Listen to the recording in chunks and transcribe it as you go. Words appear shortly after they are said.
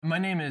My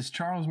name is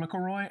Charles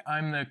McElroy.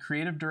 I'm the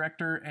creative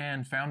director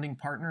and founding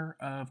partner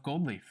of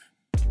Goldleaf.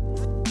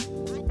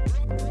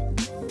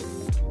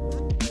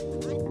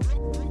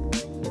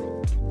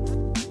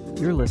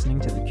 You're listening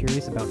to the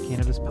Curious About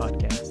Cannabis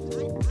podcast.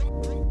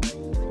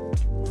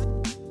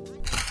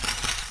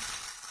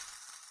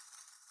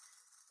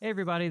 Hey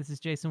everybody, this is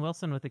Jason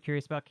Wilson with the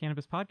Curious About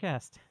Cannabis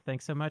podcast.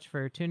 Thanks so much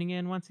for tuning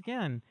in once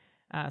again.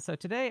 So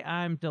today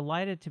I'm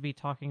delighted to be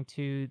talking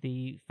to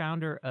the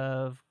founder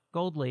of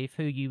Goldleaf,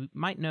 who you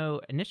might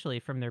know initially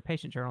from their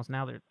patient journals.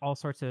 Now there are all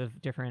sorts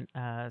of different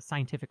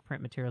scientific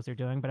print materials they're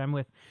doing, but I'm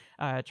with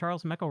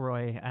Charles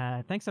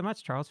McElroy. Thanks so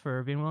much, Charles,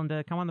 for being willing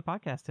to come on the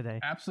podcast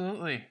today.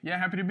 Absolutely. Yeah,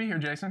 happy to be here,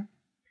 Jason.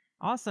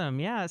 Awesome.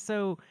 Yeah.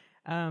 So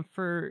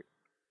for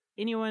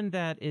anyone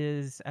that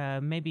is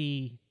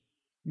maybe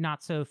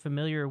not so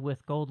familiar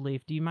with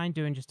Goldleaf, do you mind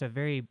doing just a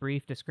very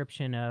brief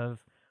description of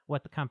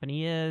what the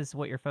company is,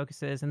 what your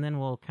focus is, and then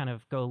we'll kind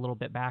of go a little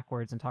bit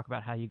backwards and talk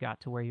about how you got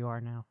to where you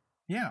are now?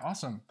 Yeah,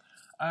 awesome.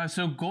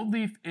 So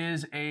Goldleaf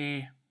is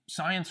a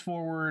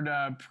science-forward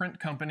print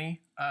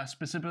company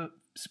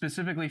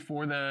specifically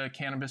for the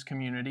cannabis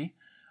community.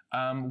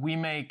 We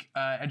make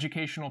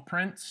educational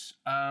prints,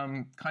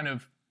 one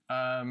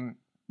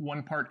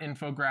part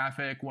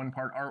infographic, one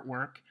part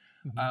artwork,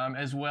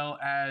 as well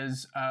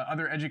as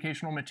other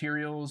educational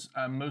materials,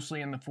 mostly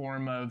in the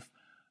form of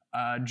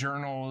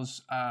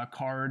journals,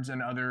 cards,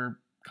 and other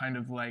kind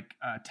of like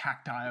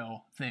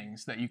tactile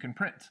things that you can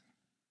print.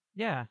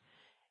 Yeah.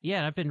 Yeah,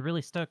 and I've been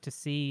really stoked to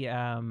see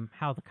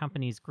how the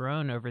company's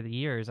grown over the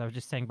years. I was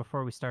just saying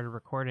before we started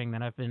recording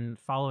that I've been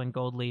following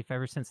Goldleaf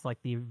ever since like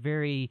the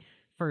very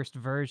first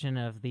version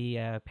of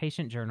the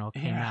patient journal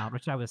came out,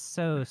 which I was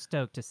so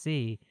stoked to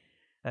see.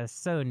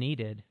 So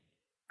needed.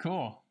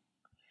 Cool.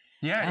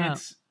 Yeah,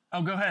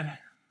 oh, go ahead.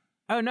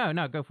 Oh,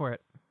 no, go for it.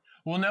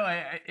 Well, no,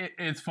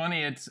 it's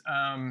funny. It's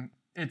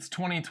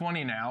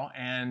 2020 now,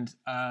 and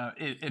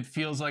it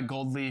feels like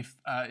Goldleaf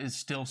is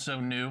still so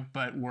new,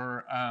 but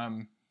we're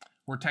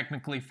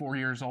technically 4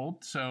 years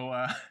old,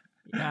 so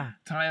yeah,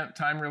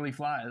 time really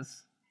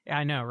flies. Yeah,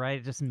 I know, right?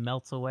 It just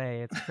melts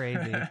away. It's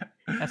crazy,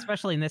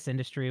 especially in this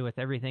industry with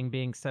everything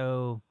being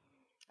so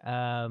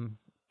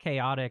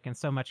chaotic and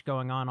so much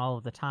going on all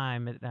of the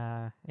time. It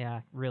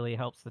really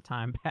helps the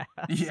time pass.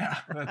 Yeah,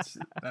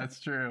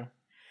 that's true.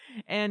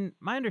 And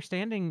my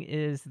understanding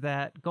is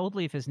that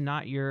Goldleaf is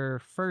not your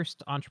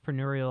first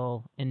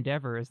entrepreneurial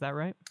endeavor. Is that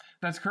right?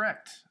 That's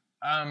correct.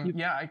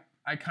 I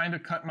kind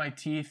of cut my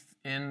teeth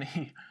in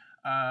the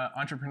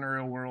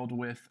entrepreneurial world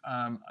with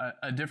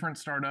a different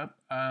startup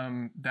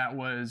that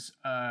was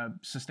a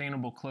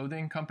sustainable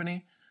clothing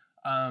company.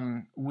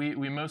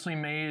 We mostly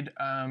made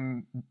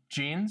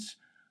jeans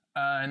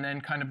and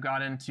then kind of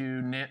got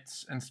into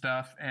knits and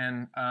stuff.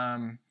 And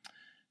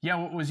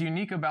what was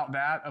unique about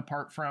that,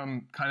 apart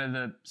from kind of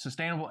the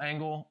sustainable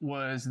angle,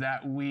 was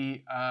that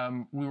we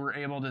were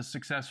able to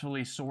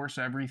successfully source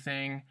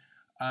everything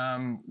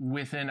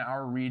within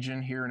our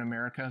region here in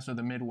America, so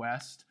the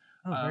Midwest.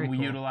 We cool.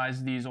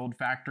 Utilized these old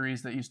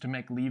factories that used to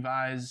make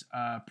Levi's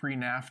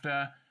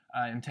pre-NAFTA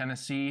in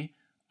Tennessee.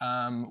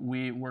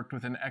 We worked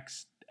with an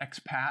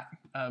expat,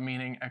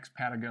 meaning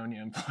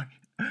ex-Patagonia employee,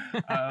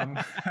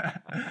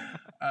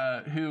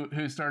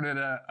 who started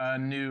a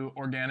new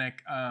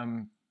organic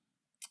dye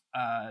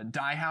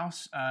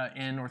house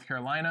in North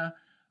Carolina.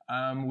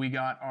 We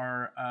got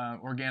our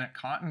organic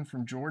cotton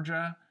from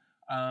Georgia.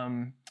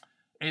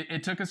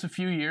 It took us a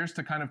few years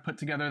to kind of put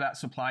together that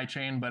supply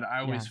chain, but I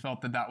always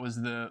felt that was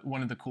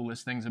one of the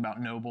coolest things about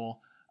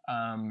Noble.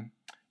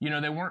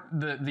 They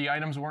weren't the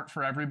items weren't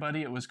for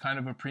everybody. It was kind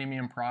of a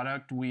premium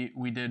product.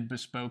 We did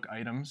bespoke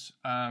items,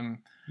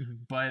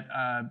 but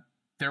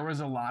there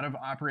was a lot of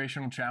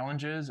operational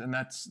challenges, and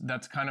that's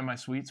kind of my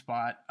sweet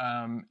spot.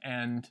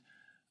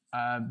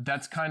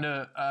 That's kind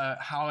of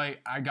how I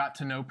got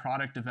to know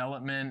product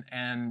development,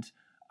 and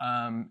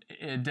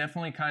it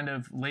definitely kind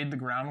of laid the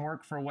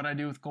groundwork for what I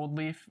do with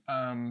Goldleaf.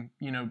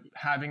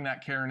 Having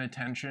that care and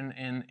attention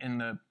in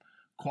the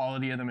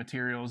quality of the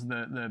materials,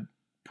 the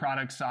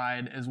product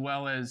side, as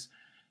well as,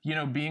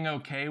 being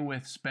okay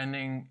with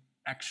spending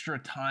extra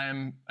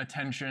time,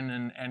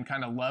 attention, and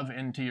kind of love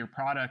into your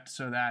product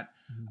so that,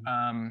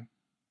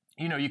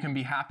 you can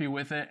be happy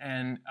with it,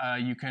 and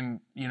you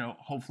can,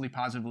 hopefully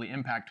positively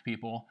impact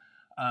people.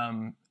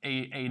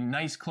 A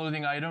nice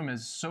clothing item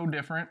is so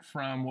different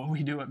from what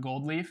we do at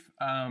Goldleaf.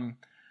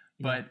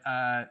 But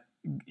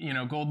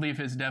Goldleaf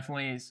is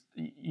definitely,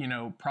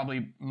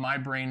 probably my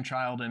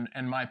brainchild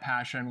and my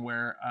passion,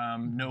 where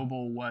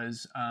Noble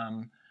was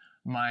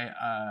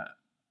my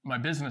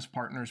business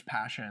partner's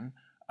passion.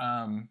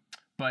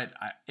 But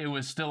it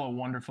was still a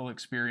wonderful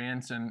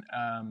experience, and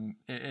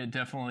it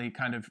definitely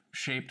kind of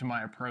shaped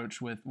my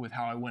approach with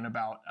how I went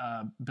about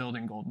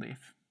building Goldleaf.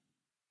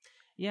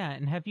 Yeah,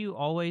 and have you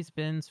always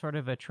been sort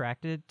of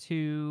attracted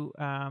to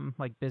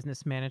like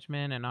business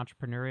management and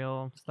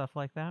entrepreneurial stuff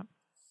like that?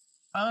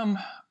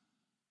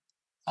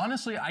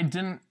 Honestly,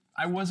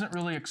 I wasn't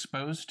really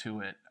exposed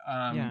to it.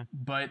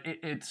 But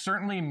it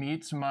certainly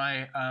meets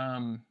my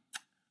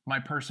my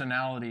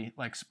personality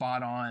like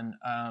spot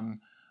on.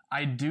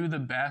 I do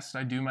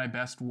my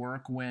best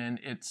work when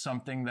it's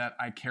something that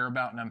I care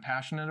about and I'm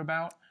passionate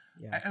about.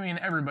 Yeah. I mean,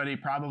 everybody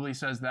probably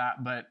says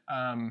that, but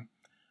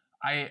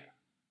I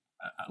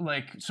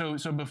like so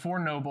before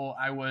Noble,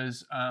 I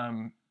was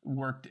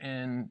worked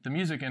in the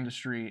music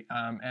industry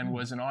and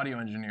was an audio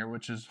engineer,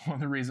 which is one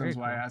of the reasons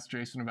why I asked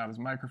Jason about his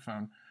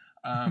microphone.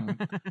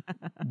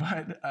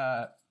 But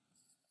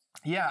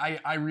yeah,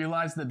 I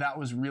realized that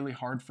was really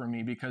hard for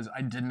me because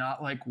I did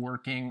not like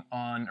working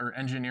on or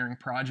engineering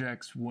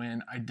projects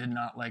when I did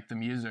not like the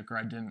music or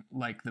I didn't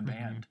like the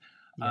band.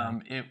 Yeah.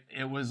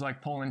 It was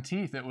like pulling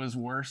teeth. It was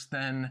worse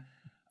than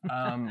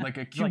like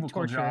a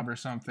cubicle job or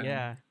something.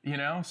 Yeah. You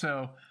know,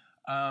 so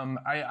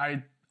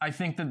I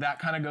think that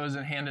kind of goes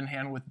hand in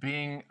hand with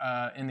being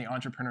in the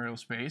entrepreneurial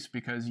space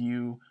because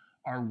you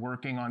are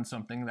working on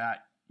something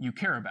that you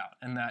care about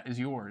and that is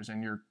yours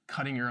and you're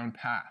cutting your own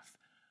path.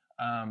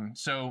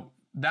 So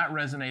that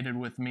resonated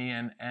with me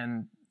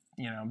and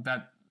you know,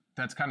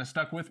 that's kind of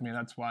stuck with me.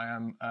 That's why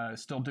I'm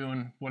still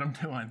doing what I'm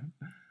doing.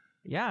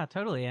 Yeah,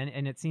 totally.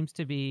 And it seems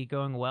to be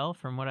going well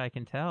from what I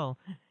can tell.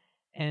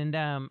 And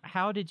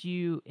how did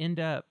you end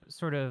up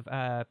sort of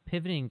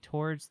pivoting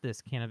towards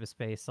this cannabis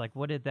space? Like,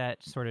 what did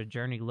that sort of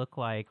journey look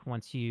like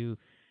once you,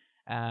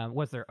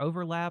 was there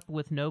overlap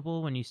with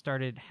Noble when you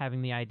started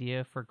having the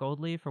idea for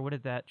Goldleaf, or what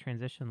did that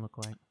transition look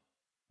like?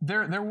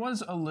 There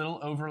was a little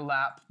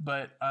overlap,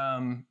 but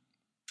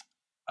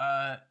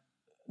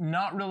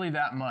not really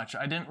that much.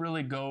 I didn't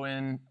really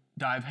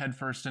dive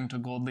headfirst into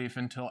Goldleaf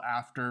until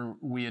after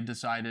we had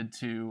decided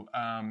to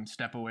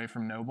step away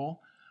from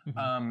Noble.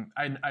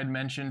 I'd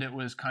mentioned it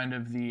was kind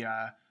of the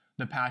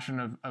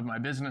passion of my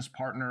business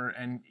partner,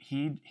 and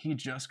he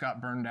just got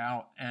burned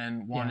out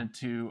and wanted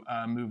to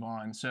move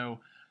on. So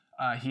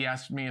he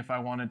asked me if I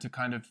wanted to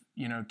kind of,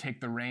 you know, take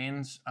the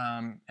reins,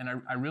 and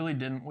I really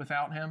didn't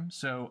without him.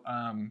 So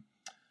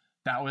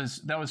that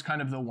was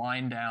kind of the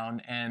wind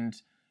down, and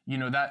you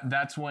know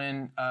that's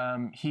when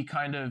he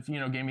kind of,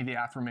 you know, gave me the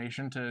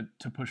affirmation to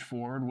push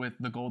forward with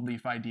the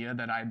Goldleaf idea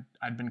that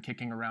I'd been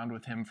kicking around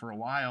with him for a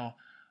while.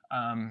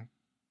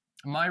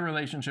 My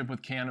relationship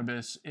with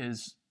cannabis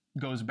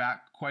goes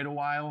back quite a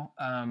while,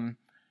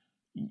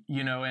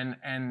 you know,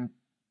 and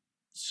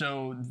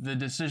so the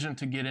decision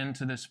to get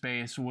into the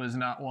space was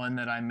not one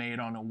that I made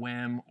on a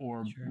whim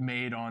or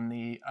made on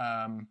the,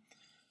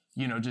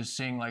 you know, just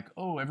seeing like,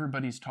 oh,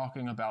 everybody's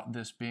talking about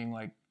this being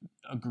like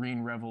a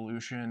green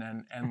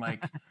revolution and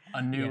like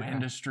a new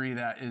industry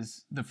that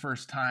is the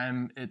first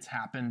time it's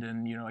happened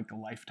in, you know, like a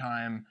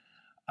lifetime.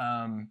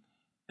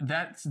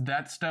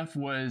 That stuff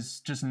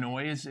was just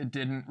noise. It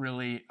didn't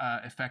really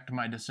affect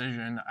my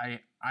decision.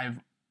 I've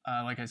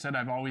like I said,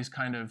 I've always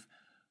kind of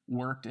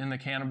worked in the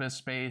cannabis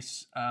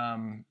space,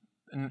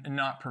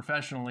 not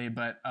professionally,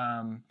 but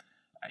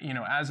you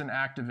know, as an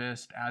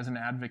activist, as an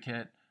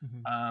advocate.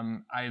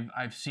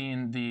 I've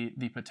seen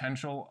the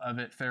potential of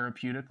it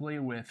therapeutically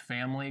with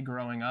family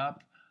growing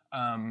up.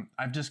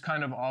 I've just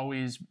kind of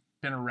always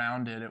been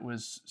around it. It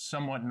was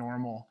somewhat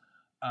normal,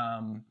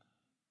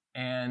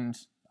 and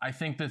I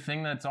think the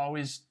thing that's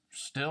always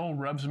still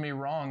rubs me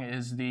wrong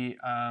is the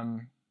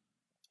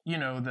you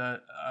know,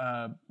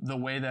 the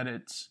way that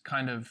it's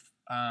kind of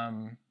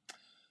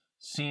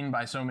seen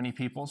by so many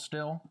people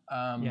still.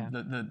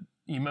 The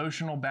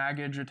emotional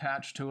baggage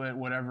attached to it,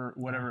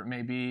 whatever it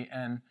may be,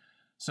 and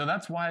so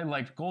that's why I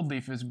liked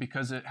Goldleaf, is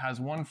because it has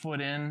 1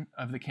 foot in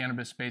of the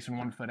cannabis space and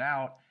 1 foot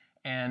out,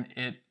 and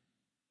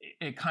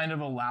it kind of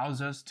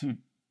allows us to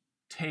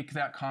take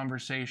that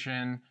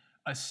conversation,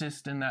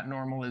 assist in that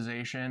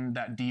normalization,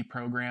 that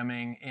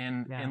deprogramming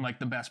in like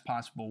the best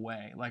possible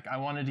way. Like I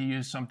wanted to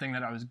use something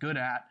that I was good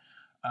at,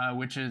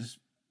 which is,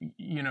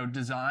 you know,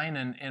 design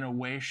and in a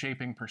way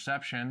shaping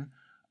perception,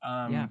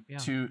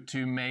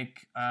 to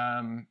make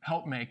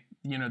help make,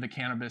 you know, the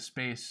cannabis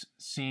space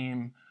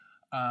seem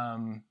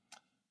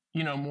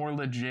you know, more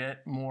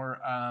legit, more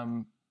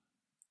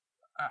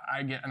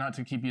I get, not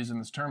to keep using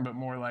this term, but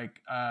more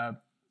like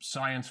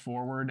science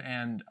forward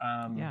and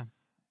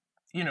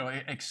you know,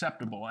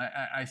 acceptable.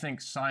 I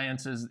think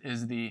science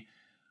is the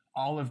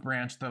olive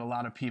branch that a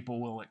lot of people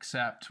will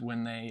accept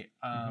when they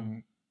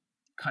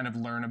kind of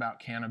learn about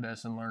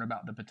cannabis and learn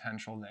about the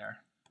potential there.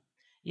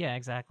 Yeah,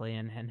 exactly.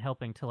 And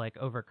helping to like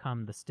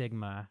overcome the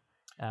stigma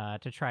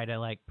to try to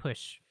like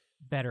push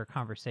better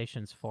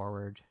conversations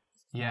forward.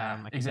 Yeah,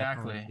 I can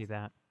exactly. definitely see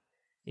that.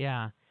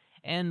 Yeah.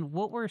 And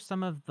what were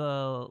some of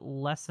the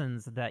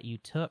lessons that you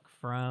took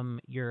from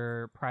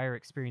your prior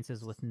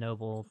experiences with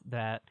Noble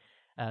that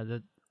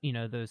you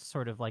know, those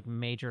sort of like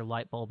major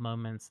light bulb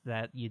moments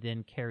that you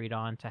then carried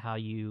on to how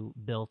you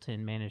built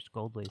and managed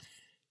Goldleaf?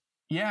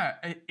 Yeah,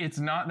 it's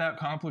not that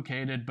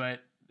complicated,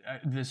 but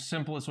the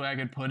simplest way I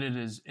could put it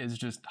is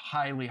just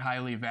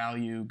highly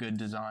value good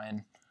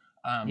design.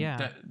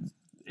 That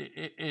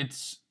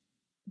it's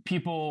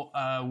people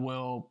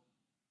will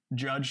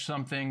judge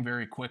something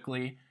very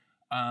quickly,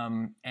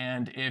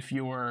 and if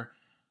your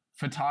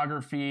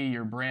photography,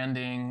 your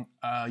branding,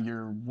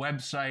 your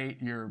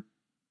website, your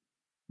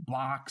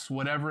box,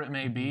 whatever it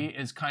may be,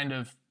 is kind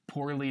of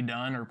poorly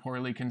done or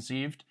poorly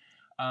conceived,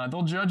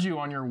 they'll judge you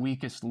on your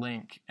weakest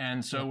link.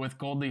 And so with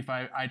Goldleaf,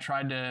 I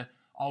tried to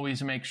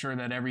always make sure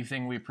that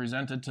everything we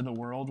presented to the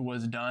world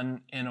was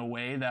done in a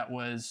way that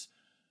was,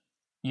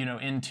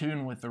 in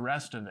tune with the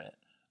rest of it.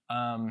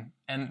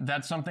 And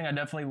that's something I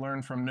definitely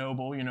learned from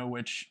Noble,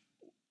 which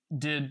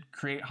did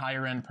create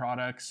higher end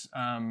products.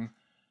 I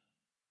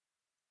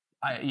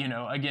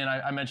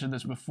mentioned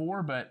this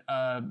before, but,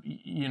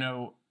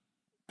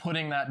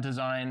 putting that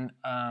design,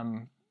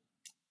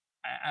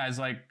 as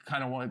like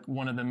kind of like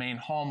one of the main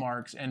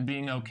hallmarks, and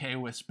being okay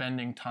with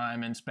spending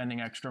time and spending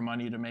extra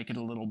money to make it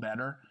a little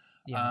better.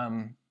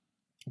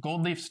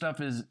 Goldleaf stuff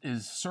is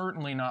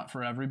certainly not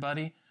for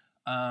everybody.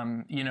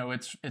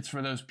 It's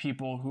for those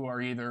people who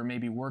are either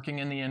maybe working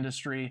in the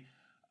industry,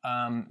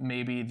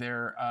 maybe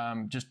they're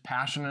just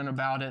passionate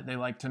about it. They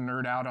like to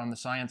nerd out on the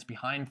science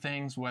behind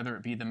things, whether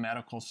it be the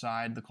medical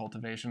side, the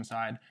cultivation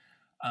side.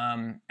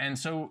 And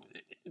so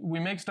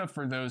we make stuff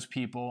for those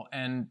people.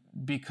 And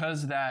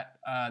because that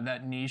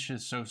niche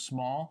is so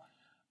small,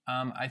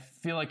 I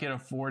feel like it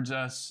affords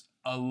us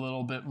a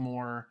little bit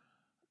more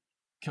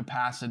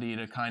capacity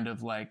to kind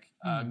of like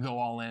go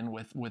all in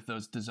with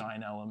those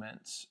design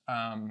elements,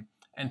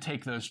 and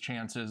take those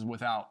chances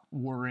without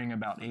worrying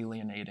about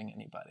alienating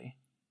anybody.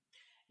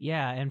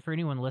 Yeah, and for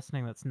anyone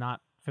listening that's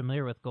not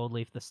familiar with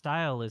Goldleaf, the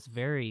style is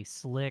very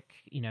slick,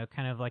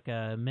 kind of like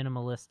a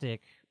minimalistic,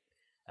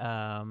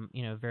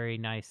 very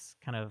nice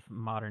kind of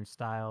modern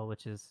style,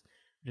 which is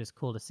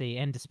cool to see.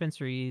 And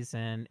dispensaries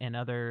and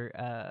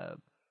other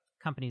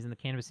companies in the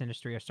cannabis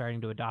industry are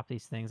starting to adopt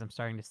these things. I'm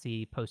starting to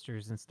see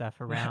posters and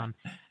stuff around,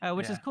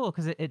 which is cool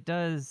because it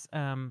does,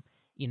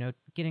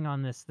 getting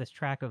on this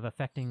track of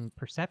affecting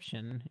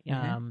perception.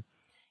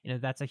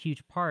 That's a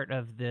huge part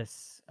of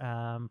this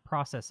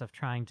process of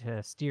trying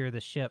to steer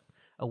the ship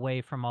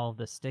away from all of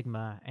the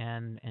stigma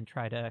and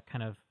try to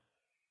kind of,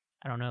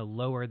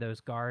 lower those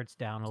guards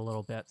down a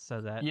little bit so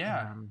that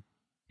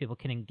people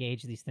can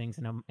engage these things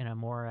in a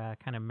more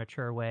kind of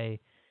mature way.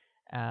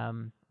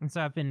 And so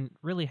I've been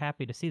really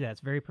happy to see that.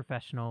 It's very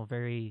professional,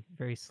 very,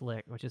 very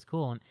slick, which is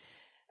cool.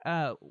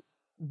 And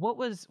what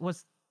was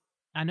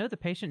I know the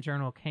patient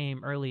journal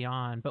came early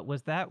on, but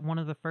was that one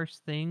of the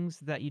first things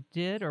that you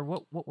did, or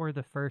what were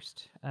the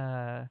first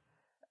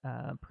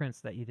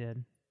prints that you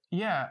did?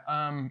 Yeah,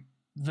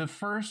 the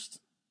first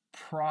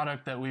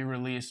product that we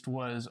released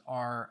was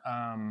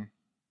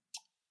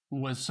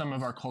was some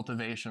of our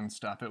cultivation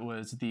stuff. It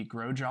was the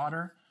Grow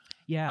Jotter.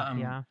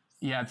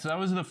 Yeah, so that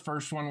was the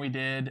first one we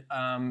did,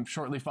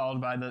 shortly followed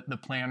by the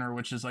Planner,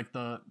 which is like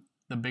the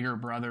bigger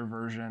brother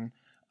version.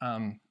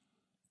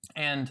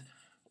 And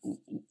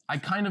I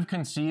kind of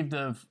conceived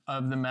of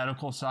the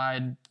medical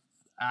side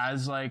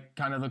as like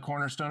kind of the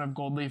cornerstone of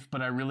Goldleaf,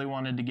 but I really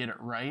wanted to get it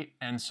right.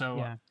 And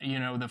so,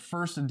 the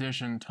first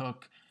edition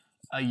took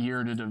a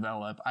year to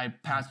develop. I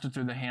passed it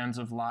through the hands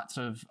of lots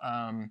of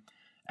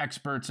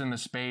experts in the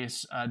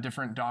space,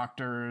 different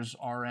doctors,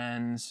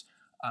 RNs,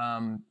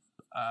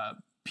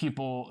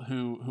 people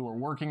who are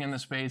working in the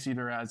space,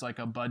 either as like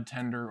a bud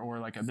tender or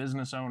like a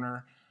business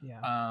owner.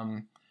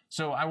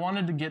 So I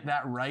wanted to get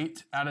that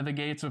right out of the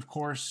gates. Of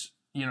course,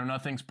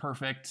 nothing's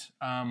perfect.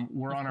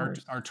 We're on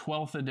our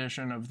 12th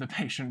edition of the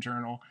patient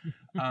journal.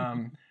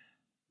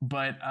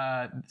 But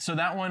so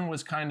that one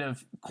was kind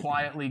of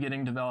quietly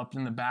getting developed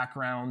in the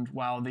background,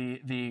 while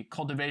the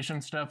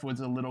cultivation stuff was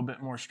a little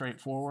bit more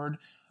straightforward.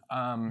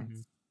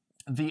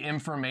 The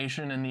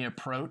information and the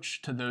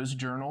approach to those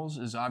journals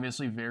is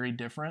obviously very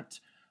different.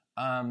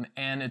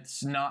 And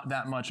it's not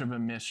that much of a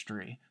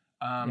mystery.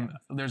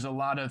 There's a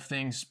lot of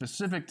things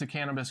specific to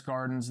cannabis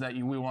gardens that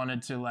we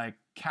wanted to like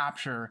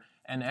capture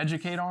and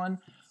educate on,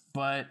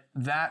 but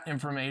that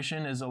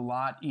information is a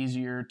lot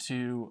easier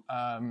to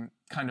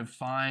kind of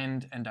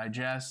find and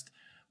digest.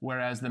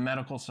 Whereas the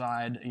medical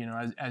side,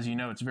 as you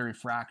know, it's very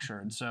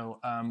fractured. So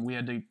we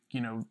had to,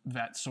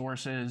 vet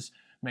sources,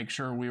 make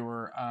sure we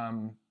were,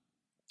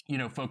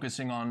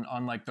 focusing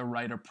on like the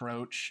right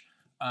approach.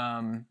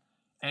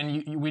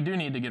 And we do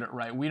need to get it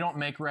right. We don't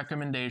make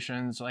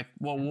recommendations like,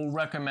 well, we'll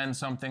recommend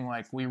something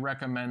like, we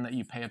recommend that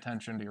you pay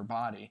attention to your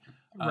body,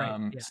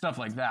 stuff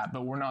like that.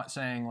 But we're not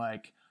saying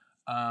like,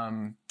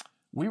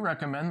 we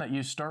recommend that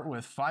you start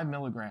with 5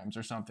 milligrams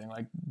or something.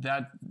 Like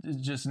that is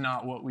just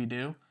not what we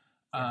do.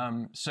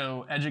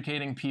 So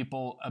educating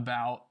people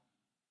about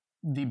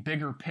the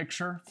bigger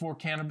picture for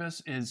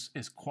cannabis is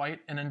quite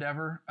an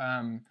endeavor.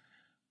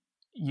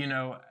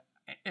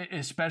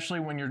 Especially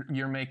when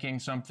you're making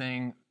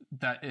something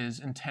that is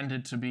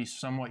intended to be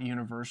somewhat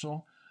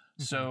universal.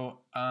 So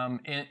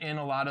in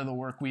a lot of the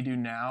work we do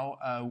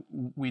now,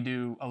 we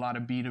do a lot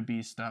of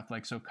B2B stuff,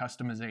 like so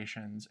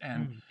customizations.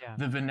 And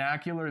the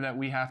vernacular that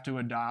we have to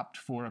adopt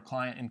for a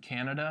client in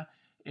Canada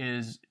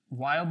is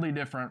wildly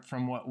different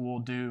from what we'll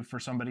do for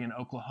somebody in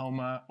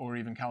Oklahoma or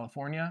even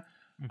California.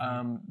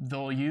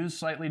 They'll use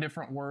slightly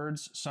different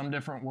words. Some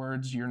different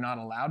words you're not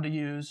allowed to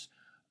use.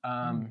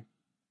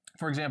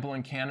 For example,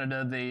 in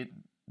Canada,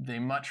 they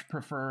much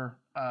prefer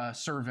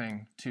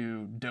serving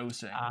to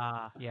dosing.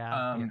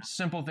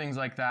 Simple things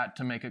like that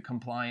to make it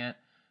compliant.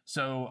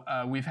 So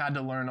we've had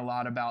to learn a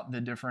lot about the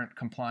different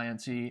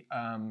compliancy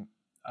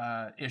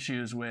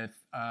issues with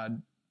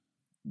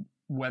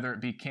whether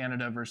it be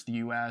Canada versus the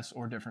U.S.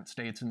 or different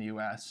states in the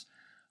U.S.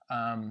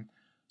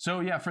 So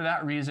yeah, for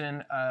that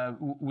reason,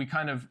 we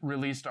kind of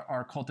released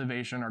our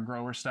cultivation, our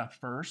grower stuff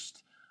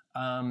first,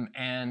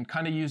 and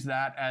kind of used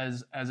that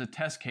as a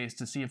test case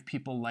to see if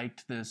people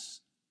liked this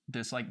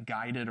like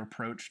guided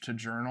approach to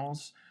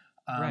journals,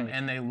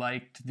 and they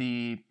liked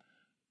the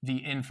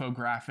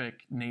infographic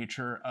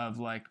nature of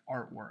like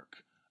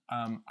artwork.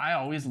 I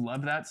always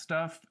loved that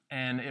stuff,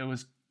 and it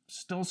was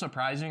still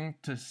surprising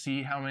to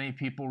see how many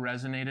people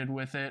resonated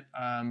with it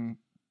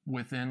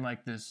within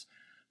like this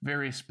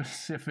very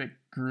specific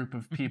group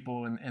of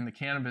people in the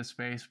cannabis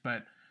space.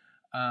 But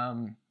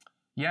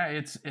yeah,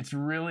 it's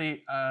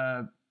really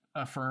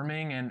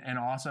affirming and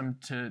awesome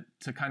to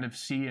kind of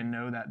see and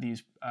know that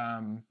these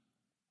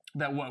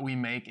that what we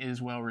make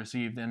is well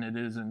received and it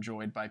is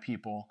enjoyed by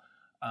people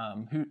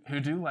who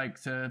do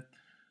like to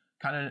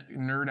kind of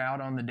nerd out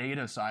on the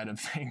data side of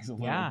things a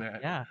little bit.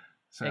 Yeah,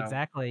 So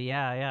exactly.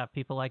 Yeah.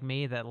 People like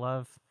me that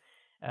love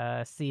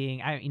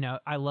seeing.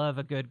 I love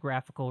a good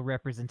graphical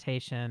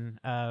representation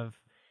of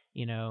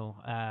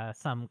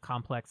some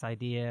complex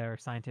idea or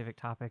scientific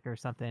topic or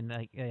something.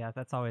 Like, yeah,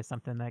 that's always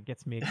something that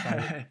gets me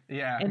excited.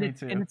 yeah, and me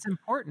too. And it's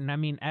important. I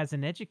mean, as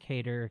an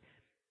educator,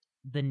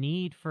 the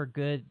need for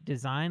good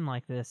design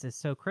like this is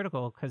so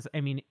critical, because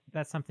I mean,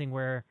 that's something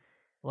where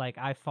like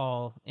I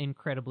fall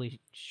incredibly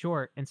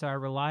short, and so I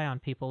rely on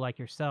people like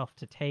yourself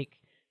to take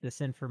this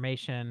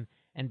information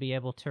and be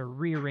able to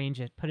rearrange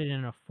it, put it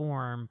in a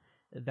form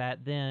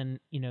that then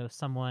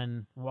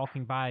someone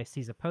walking by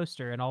sees a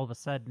poster and all of a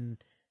sudden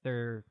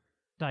they're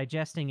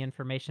digesting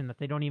information that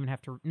they don't even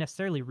have to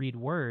necessarily read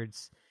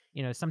words.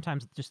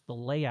 Sometimes just the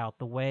layout,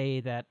 the way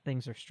that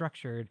things are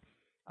structured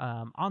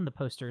on the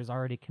poster is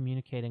already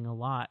communicating a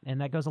lot, and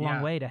that goes a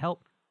long way to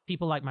help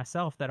people like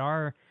myself that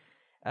are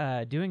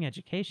doing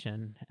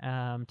education,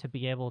 to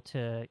be able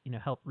to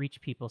help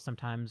reach people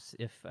sometimes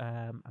if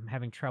I'm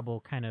having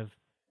trouble kind of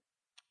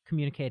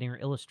communicating or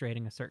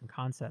illustrating a certain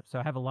concept. So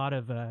I have a lot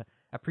of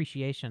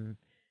appreciation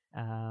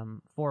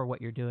for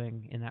what you're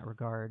doing in that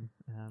regard,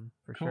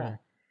 for sure.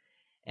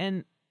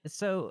 And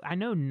so I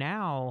know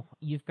now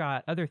you've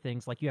got other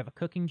things, like you have a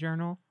cooking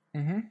journal,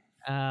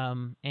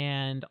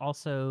 and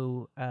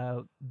also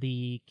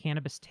the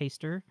Cannabis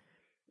Taster.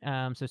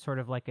 So sort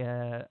of like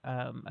a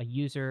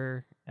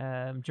user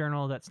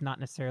journal that's not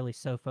necessarily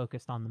so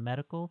focused on the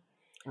medical,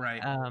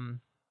 right?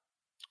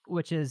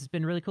 Which has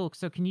been really cool.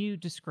 So can you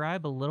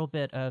describe a little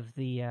bit of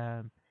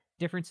the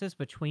differences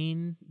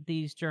between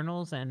these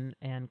journals and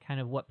kind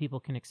of what people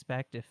can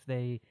expect if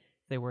they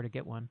were to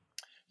get one?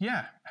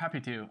 Yeah,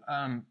 happy to.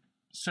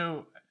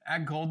 So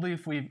at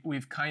Goldleaf,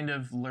 we've kind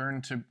of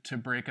learned to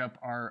break up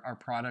our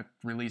product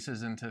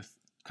releases into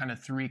kind of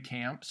three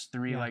camps,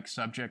 like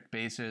subject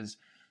bases.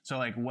 So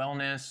like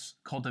wellness,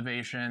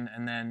 cultivation,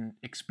 and then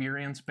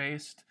experience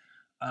based.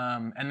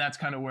 And that's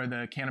kind of where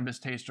the Cannabis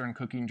Taster and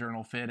Cooking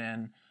Journal fit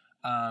in.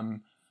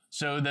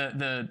 So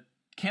the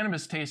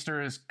Cannabis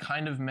Taster is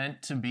kind of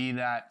meant to be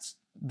that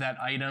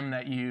item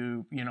that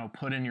you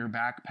put in your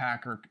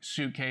backpack or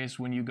suitcase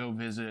when you go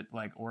visit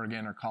like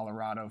Oregon or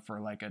Colorado for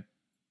like a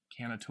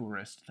Canna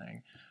tourist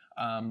thing,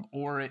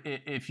 or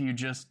if you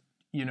just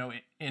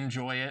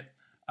enjoy it.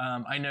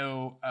 I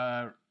know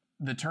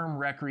the term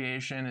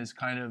recreation is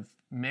kind of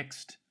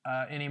mixed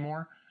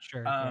anymore.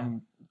 Sure.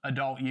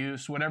 Adult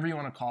use, whatever you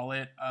want to call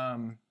it.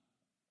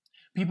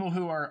 People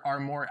who are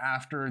more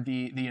after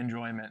the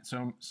enjoyment.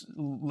 So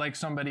like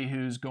somebody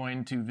who's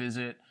going to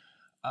visit,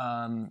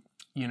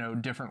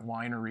 different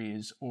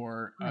wineries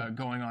or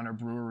going on a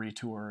brewery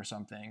tour or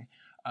something.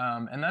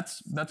 And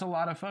that's a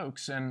lot of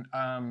folks. And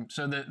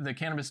so the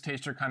Cannabis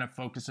Taster kind of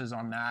focuses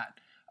on that,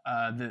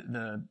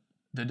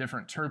 the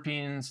different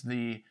terpenes,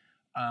 the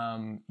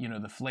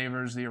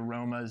flavors, the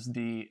aromas,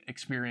 the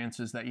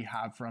experiences that you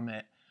have from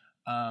it.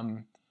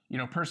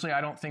 Personally,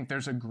 I don't think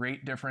there's a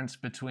great difference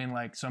between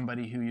like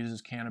somebody who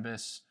uses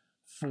cannabis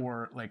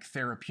for like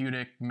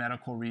therapeutic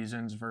medical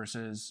reasons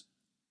versus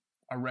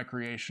a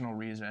recreational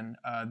reason.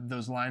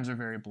 Those lines are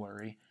very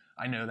blurry.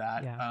 I know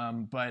that. Yeah.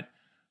 But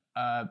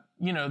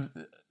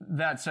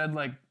that said,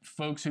 like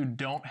folks who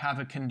don't have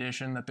a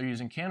condition that they're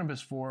using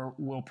cannabis for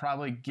will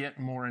probably get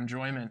more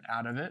enjoyment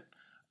out of it,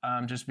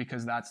 just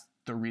because that's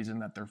the reason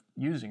that they're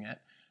using it.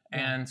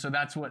 Yeah. And so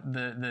that's what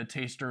the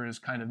taster is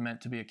kind of meant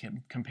to be a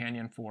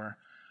companion for.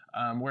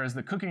 Whereas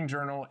the cooking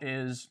journal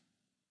is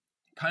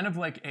kind of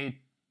like a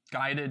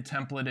guided,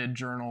 templated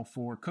journal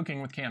for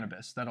cooking with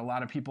cannabis that a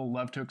lot of people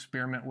love to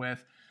experiment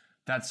with.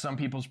 That's some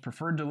people's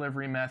preferred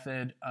delivery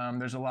method.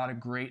 There's a lot of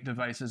great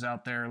devices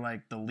out there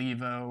like the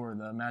Levo or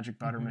the Magic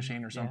Butter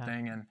Machine or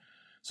something. Yeah. And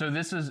so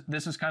this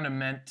is kind of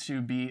meant to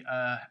be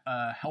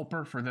a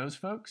helper for those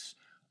folks.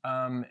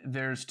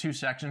 There's two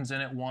sections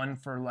in it. One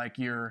for like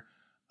your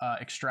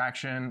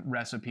extraction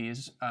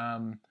recipes,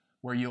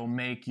 where you'll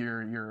make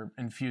your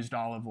infused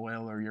olive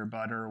oil or your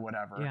butter or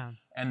whatever. Yeah.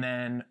 And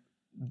then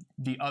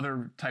the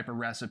other type of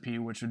recipe,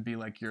 which would be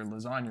like your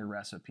lasagna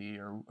recipe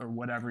or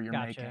whatever you're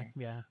making.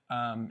 Yeah.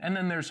 And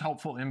then there's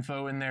helpful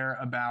info in there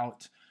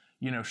about,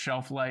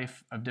 shelf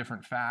life of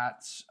different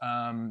fats,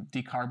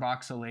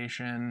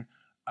 decarboxylation.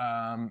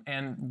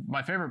 And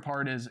my favorite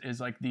part is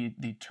like the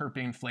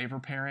terpene flavor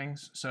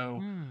pairings.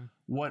 So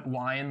what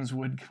wines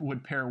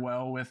would pair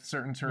well with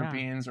certain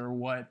terpenes, or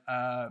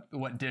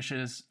what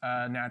dishes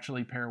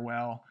naturally pair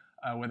well,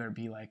 whether it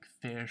be like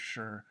fish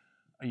or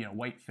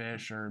white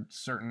fish or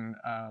certain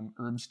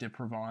herbes de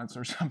Provence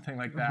or something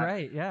like that.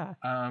 Right. Yeah.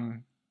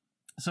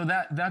 So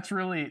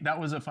that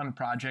was a fun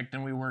project,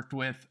 and we worked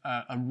with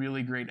a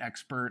really great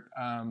expert,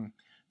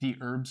 the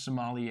herb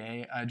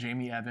sommelier,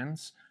 Jamie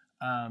Evans.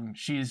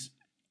 She's,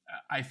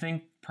 I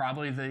think,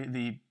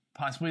 probably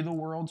possibly the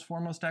world's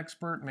foremost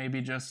expert,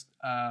 maybe just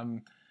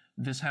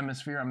this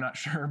hemisphere. I'm not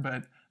sure,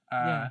 but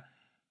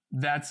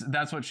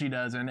that's what she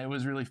does, and it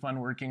was really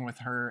fun working with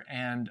her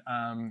and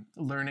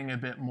learning a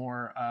bit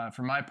more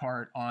for my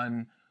part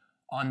on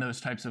those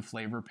types of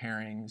flavor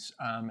pairings,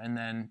 and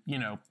then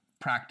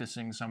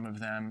practicing some of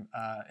them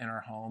in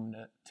our home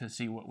to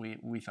see what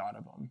we thought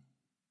of them.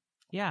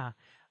 Yeah,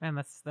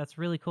 man, that's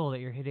really cool that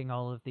you're hitting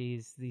all of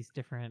these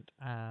different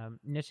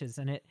niches,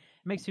 and it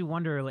makes you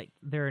wonder. Like,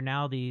 there are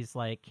now these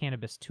like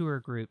cannabis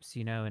tour groups,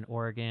 in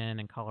Oregon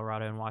and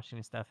Colorado and Washington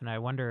and stuff, and I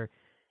wonder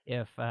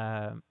if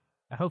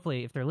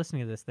hopefully if they're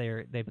listening to this,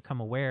 they become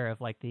aware of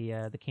like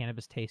the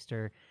cannabis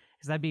taster,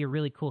 because that'd be a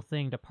really cool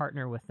thing to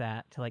partner with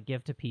that, to like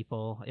give to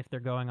people if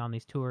they're going on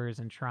these tours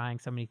and trying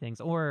so many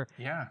things, or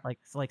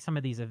like some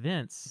of these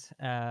events,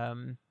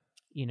 the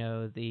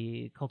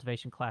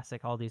Cultivation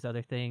Classic, all these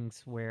other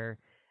things where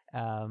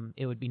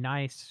it would be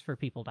nice for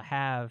people to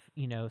have,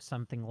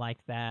 something like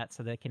that,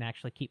 so they can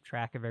actually keep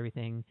track of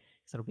everything.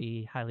 So it'll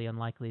be highly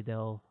unlikely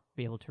they'll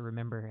be able to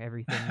remember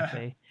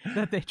everything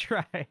that they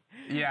try.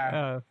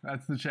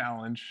 That's the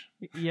challenge.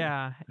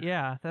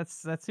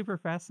 That's super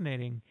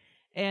fascinating.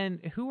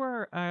 And who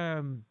are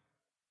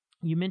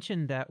you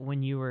mentioned that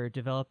when you were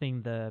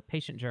developing the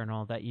patient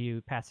journal that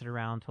you pass it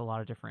around to a lot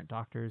of different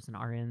doctors and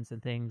RNs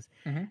and things.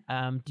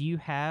 Do you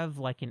have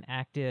like an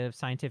active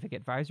scientific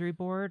advisory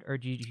board, or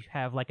do you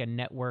have like a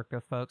network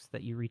of folks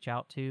that you reach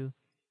out to?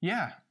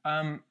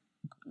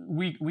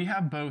 We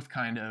have both,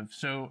 kind of.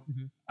 So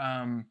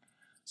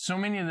so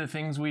many of the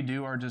things we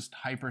do are just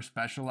hyper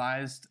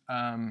specialized.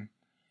 An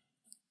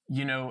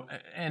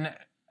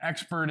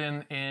expert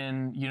in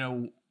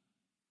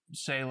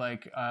say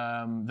like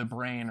the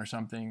brain or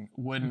something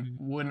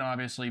wouldn't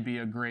obviously be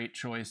a great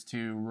choice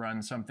to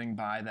run something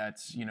by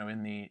that's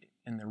in the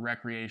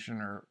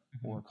recreation or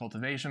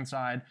cultivation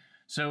side.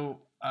 So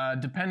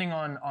depending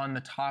on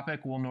the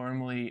topic, we'll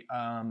normally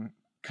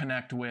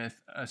connect with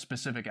a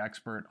specific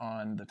expert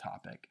on the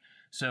topic.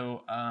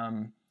 So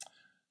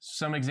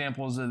some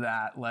examples of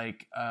that,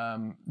 like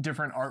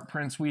different art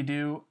prints we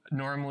do,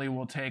 normally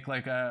we'll take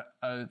like a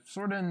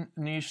sort of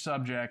niche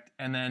subject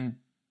and then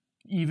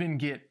even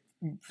get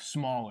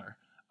smaller,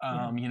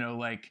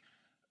 like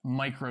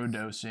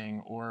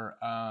microdosing, or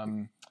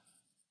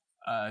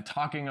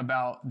talking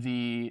about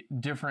the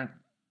different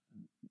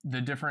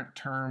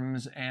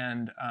terms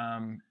and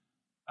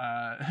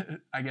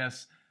I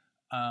guess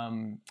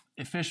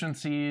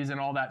efficiencies and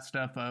all that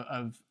stuff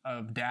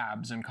of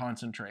dabs and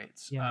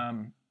concentrates.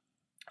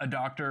 A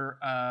doctor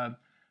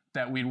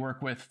that we'd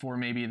work with for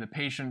maybe the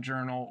patient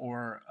journal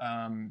or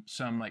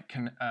some like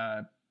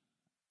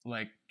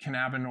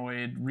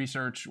cannabinoid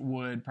research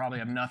would probably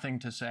have nothing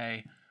to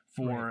say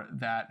for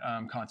that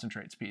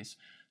concentrates piece.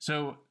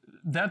 So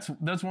that's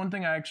one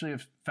thing I actually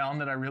have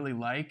found that I really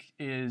like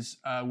is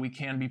we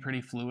can be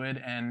pretty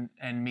fluid and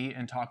meet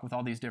and talk with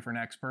all these different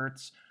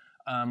experts.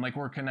 Like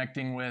we're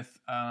connecting with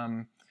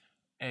a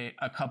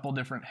couple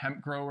different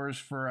hemp growers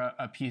for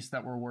a piece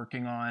that we're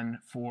working on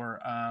for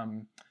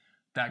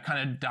that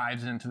kind of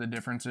dives into the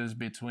differences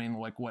between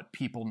like what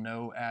people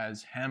know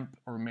as hemp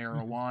or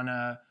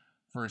marijuana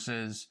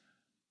versus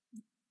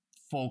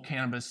full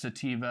cannabis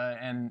sativa.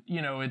 And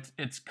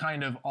it's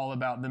kind of all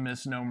about the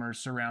misnomers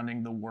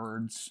surrounding the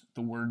word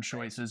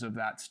choices of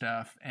that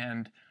stuff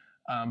and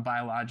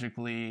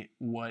biologically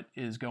what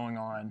is going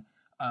on.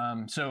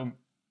 So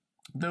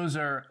those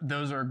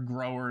are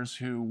growers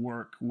who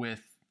work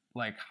with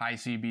like high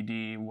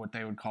CBD, what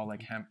they would call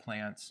like hemp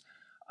plants.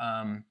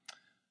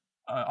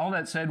 All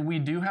that said, we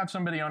do have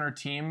somebody on our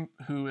team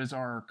who is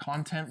our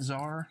content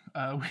czar,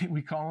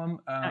 we call him.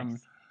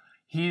 Nice.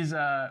 He's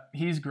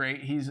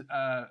great. He's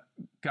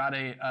got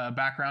a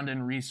background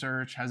in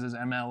research, has his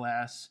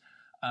MLS,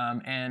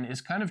 and is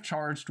kind of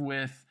charged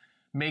with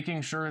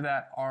making sure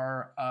that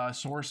our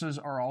sources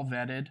are all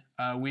vetted.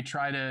 We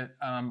try to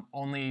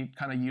only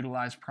kind of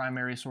utilize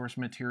primary source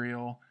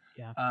material.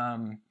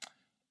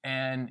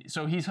 And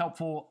so he's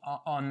helpful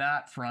on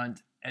that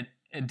front.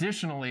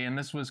 Additionally, and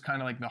this was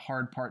kind of like the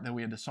hard part that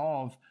we had to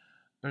solve,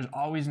 there's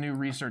always new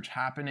research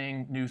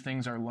happening, new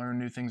things are learned,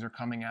 new things are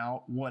coming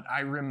out. What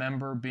I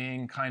remember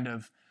being kind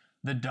of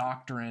the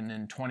doctrine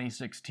in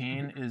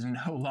 2016 is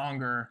no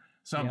longer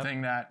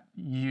something that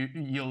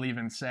you'll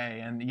even say.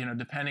 And, you know,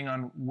 depending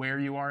on where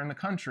you are in the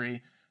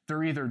country,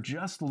 they're either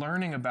just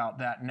learning about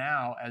that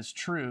now as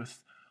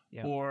truth,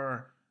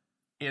 or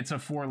it's a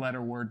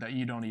 4-letter word that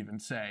you don't even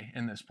say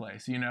in this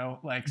place, you know?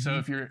 Like,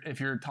 so if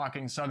you're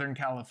talking Southern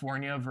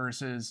California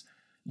versus,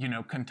 you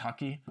know,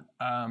 Kentucky,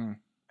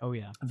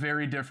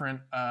 very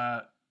different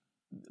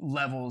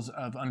levels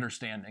of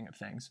understanding of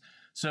things.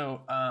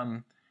 So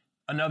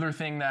another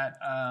thing that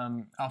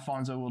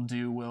Alfonso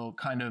will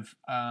kind of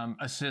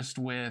assist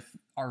with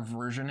our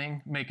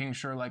versioning, making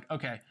sure like,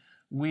 okay,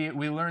 we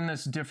learn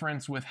this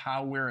difference with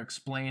how we're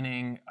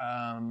explaining,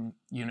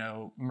 you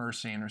know,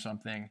 myrcene or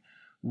something.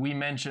 We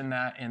mention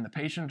that in the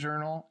patient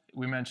journal.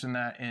 We mention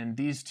that in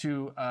these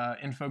 2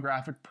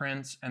 infographic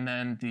prints, and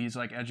then these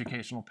like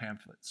educational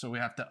pamphlets. So we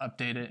have to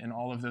update it in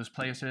all of those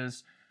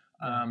places.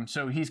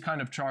 So he's kind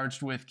of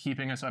charged with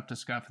keeping us up to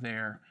scuff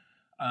there.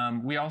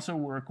 We also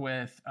work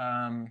with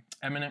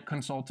Eminent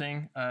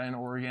Consulting in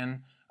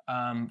Oregon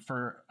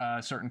for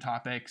certain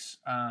topics.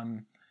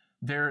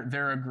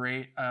 They're a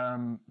great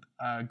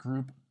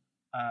group.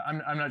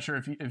 I'm not sure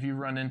if you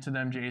run into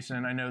them,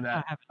 Jason. I know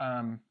that.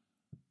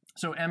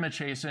 So Emma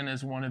Chasen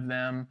is one of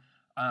them.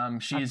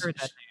 She's I've heard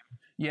that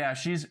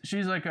name.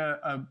 She's like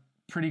a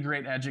pretty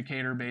great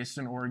educator based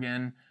in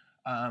Oregon.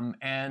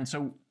 And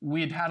so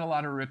we'd had a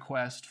lot of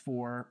requests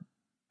for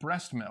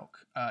breast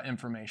milk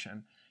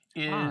information.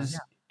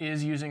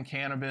 Is using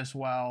cannabis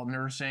while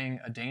nursing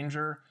a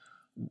danger?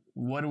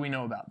 What do we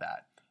know about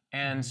that?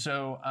 And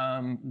so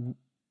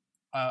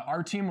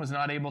our team was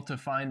not able to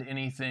find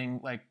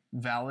anything like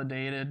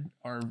validated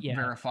or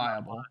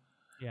verifiable.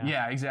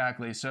 Yeah,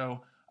 exactly.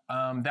 So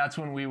that's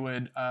when we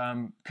would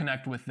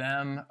connect with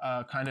them,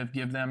 kind of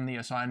give them the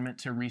assignment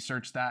to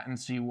research that and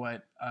see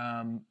what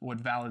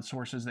valid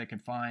sources they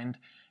could find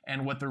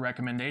and what the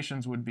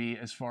recommendations would be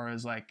as far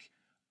as like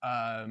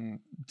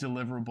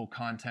deliverable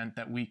content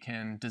that we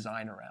can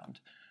design around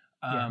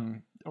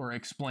or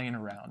explain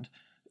around.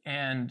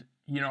 And,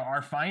 you know,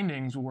 our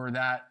findings were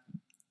that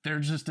there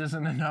just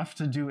isn't enough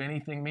to do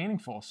anything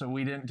meaningful. So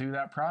we didn't do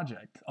that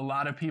project. A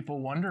lot of people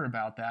wonder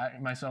about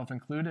that, myself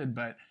included,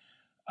 but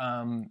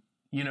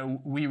you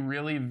know, we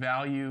really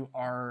value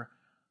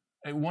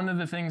one of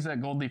the things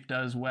that Goldleaf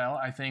does well,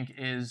 I think,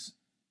 is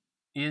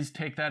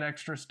take that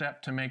extra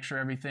step to make sure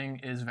everything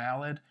is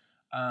valid.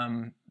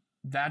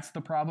 That's the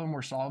problem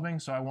we're solving.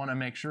 So I want to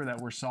make sure that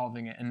we're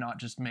solving it and not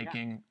just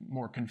making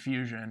more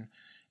confusion.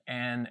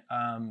 And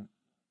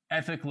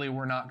ethically,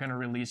 we're not going to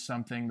release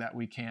something that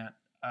we can't,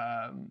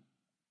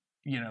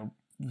 you know,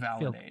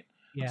 validate.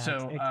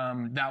 So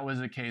that was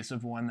a case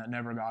of one that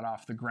never got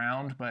off the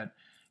ground, but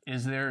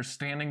is there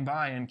standing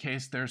by in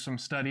case there's some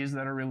studies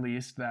that are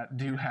released that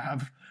do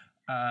have,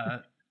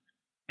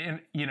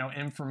 you know,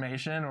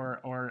 information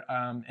or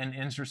an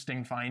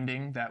interesting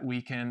finding that we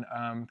can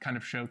kind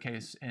of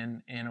showcase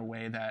in a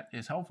way that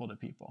is helpful to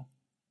people.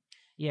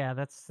 Yeah,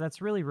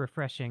 that's really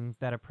refreshing,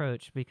 that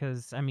approach,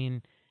 because I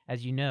mean,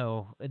 as you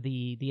know,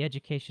 the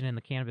education in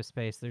the cannabis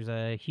space, there's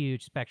a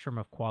huge spectrum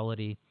of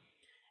quality,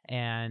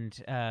 and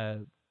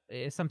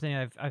it's something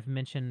I've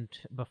mentioned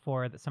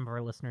before that some of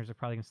our listeners are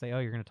probably going to say, "Oh,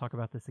 you're going to talk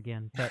about this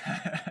again." But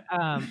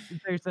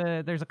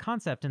there's a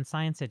concept in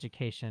science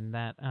education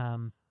that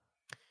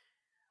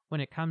when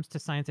it comes to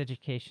science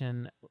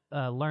education,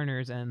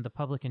 learners and the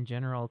public in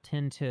general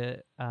tend to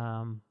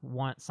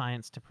want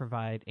science to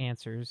provide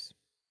answers,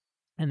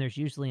 and there's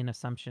usually an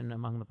assumption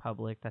among the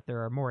public that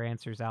there are more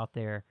answers out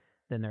there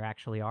than there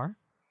actually are,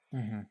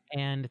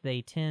 and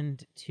they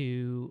tend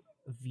to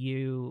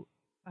view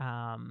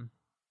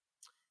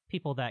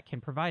people that can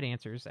provide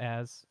answers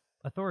as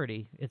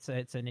authority. It's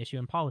an issue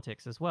in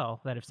politics as well,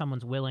 that if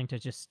someone's willing to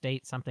just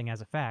state something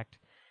as a fact,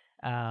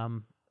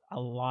 a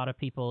lot of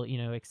people, you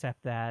know,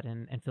 accept that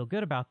and feel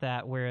good about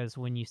that. Whereas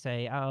when you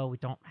say, oh, we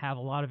don't have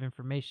a lot of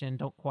information,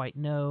 don't quite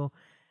know,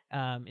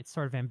 it's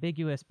sort of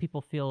ambiguous,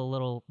 people feel a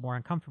little more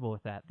uncomfortable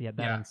with that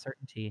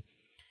uncertainty.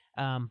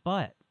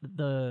 But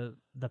the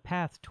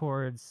path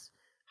towards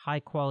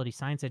high quality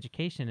science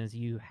education is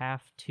you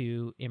have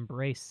to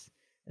embrace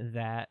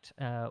that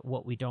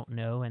what we don't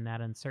know and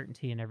that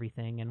uncertainty and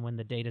everything. And when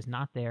the data's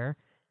not there,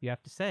 you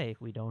have to say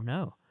we don't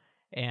know,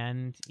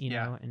 and you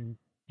know,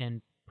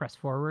 and press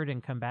forward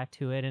and come back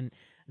to it. And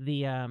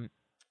the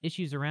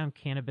issues around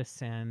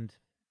cannabis and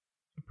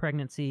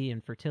pregnancy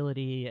and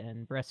fertility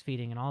and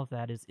breastfeeding and all of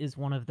that is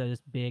one of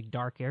those big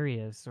dark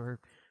areas where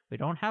we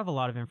don't have a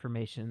lot of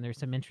information. There's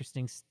some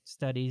interesting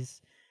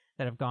studies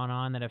that have gone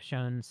on that have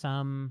shown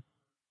some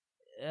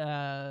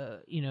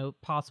you know,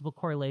 possible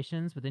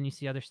correlations, but then you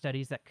see other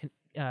studies that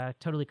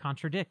totally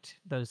contradict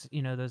those,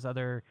 you know, those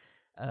other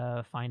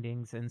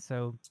findings. And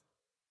so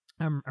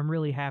I'm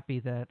really happy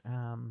that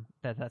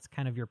that's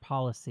kind of your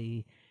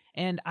policy.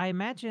 And I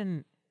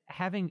imagine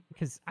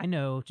because I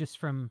know just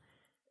from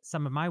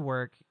some of my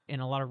work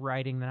and a lot of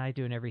writing that I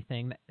do and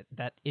everything,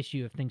 that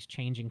issue of things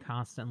changing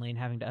constantly and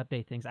having to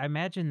update things, I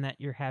imagine that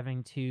you're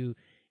having to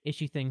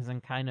issue things in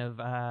kind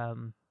of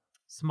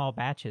small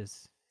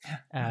batches.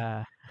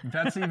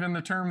 That's even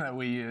the term that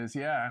we use.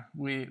 Yeah,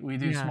 we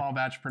do small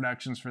batch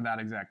productions for that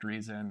exact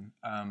reason.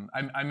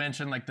 I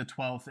mentioned like the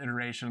 12th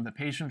iteration of the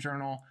patient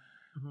journal.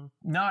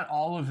 Mm-hmm. Not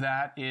all of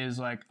that is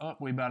like, oh,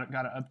 we got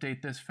to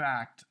update this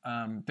fact.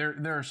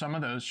 There are some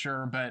of those,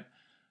 sure, but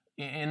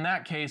in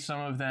that case,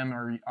 some of them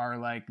are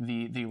like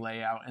the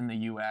layout and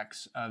the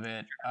UX of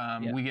it.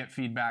 We get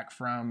feedback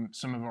from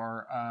some of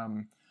our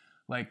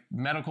like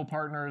medical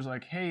partners,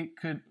 like, hey,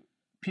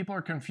 people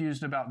are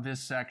confused about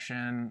this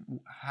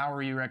section. How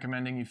are you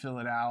recommending you fill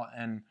it out?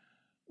 And,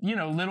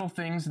 little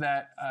things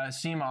that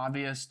seem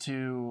obvious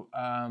to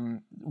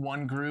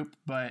one group,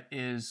 but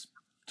is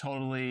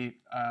totally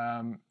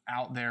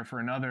out there for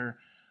another.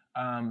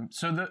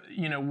 So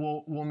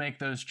we'll make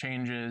those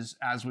changes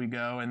as we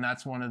go. And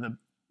that's one of the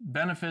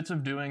benefits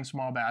of doing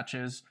small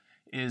batches,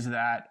 is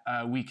that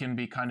we can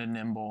be kind of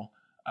nimble.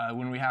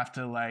 When we have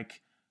to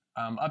like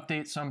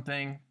update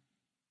something,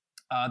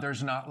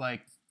 there's not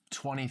like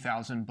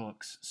 20,000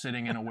 books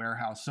sitting in a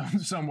warehouse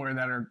somewhere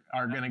that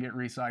are going to get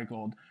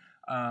recycled.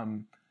 I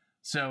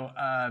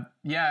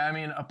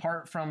mean,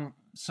 apart from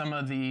some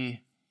of the,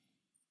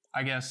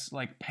 I guess,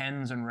 like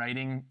pens and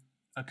writing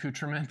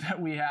accoutrement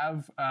that we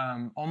have,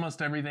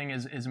 almost everything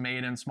is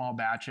made in small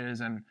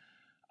batches. And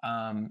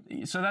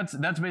so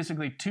that's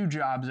basically two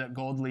jobs at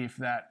Goldleaf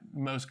that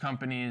most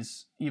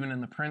companies, even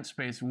in the print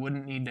space,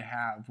 wouldn't need to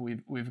have.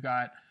 We've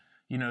got,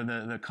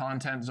 the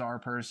content czar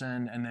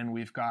person, and then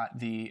we've got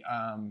the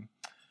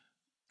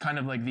kind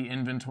of like the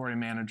inventory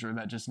manager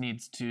that just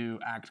needs to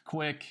act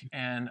quick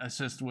and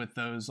assist with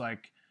those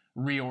like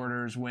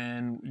reorders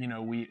when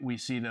we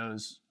see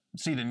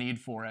the need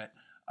for it,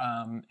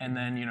 and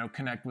then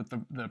connect with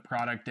the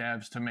product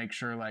devs to make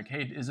sure like,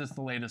 hey, is this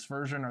the latest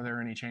version? Are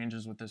there any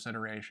changes with this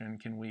iteration?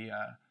 Can we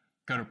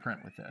go to print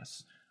with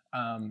this?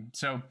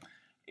 So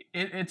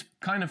it's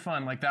kind of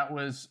fun. Like that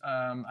was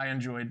I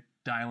enjoyed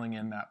dialing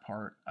in that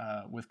part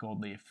with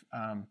Goldleaf,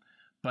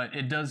 but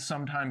it does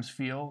sometimes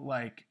feel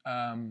like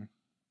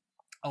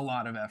a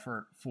lot of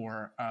effort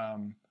for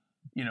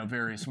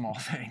very small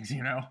things.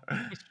 Sure,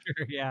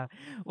 yeah.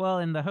 Well,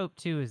 and the hope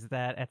too is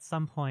that at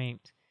some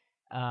point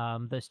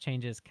those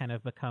changes kind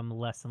of become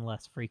less and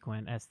less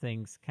frequent as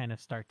things kind of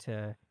start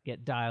to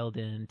get dialed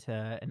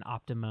into an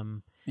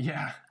optimum.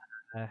 Yeah.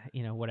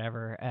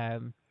 Whatever.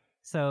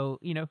 So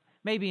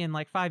maybe in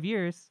like 5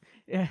 years,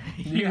 you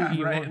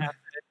won't have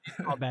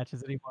small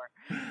batches anymore.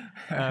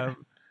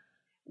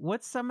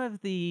 What's some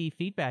of the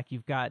feedback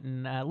you've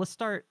gotten?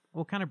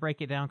 We'll kind of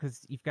break it down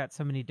because you've got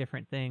so many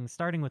different things,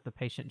 starting with the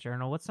patient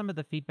journal. What's some of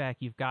the feedback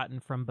you've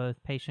gotten from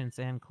both patients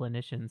and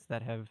clinicians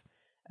that have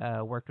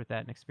worked with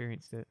that and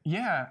experienced it?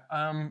 Yeah.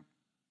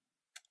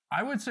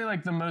 I would say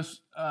like the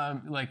most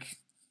like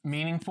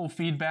meaningful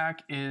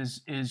feedback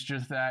is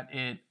just that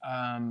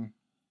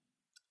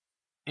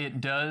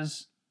it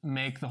does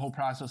make the whole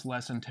process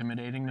less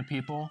intimidating to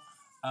people.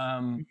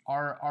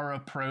 Our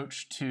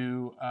approach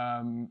to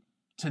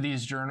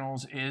these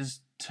journals is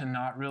to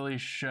not really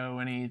show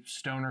any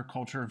stoner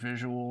culture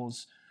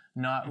visuals,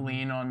 not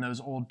lean on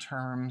those old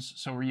terms.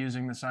 So we're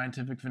using the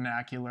scientific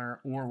vernacular,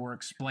 or we're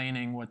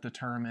explaining what the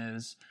term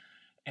is.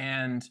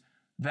 And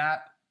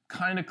that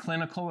kind of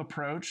clinical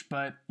approach,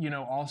 but,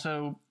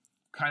 also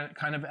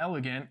kind of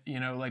elegant,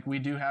 like we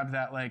do have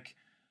that like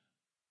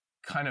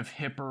kind of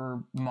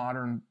hipper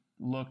modern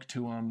look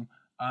to them.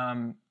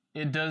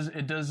 It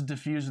does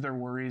diffuse their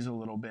worries a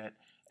little bit.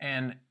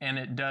 And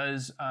it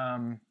does,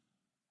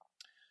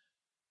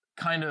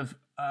 kind of,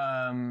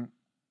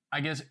 I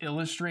guess,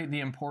 illustrate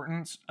the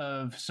importance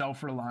of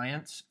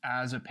self-reliance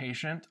as a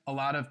patient. A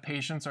lot of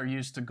patients are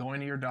used to going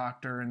to your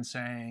doctor and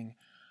saying,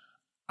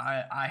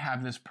 I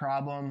have this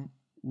problem.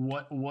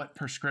 What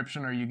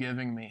prescription are you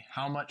giving me?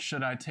 How much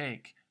should I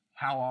take?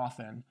 How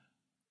often?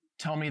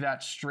 Tell me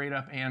that straight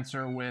up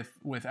answer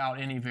without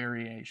any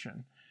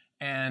variation.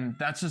 And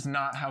that's just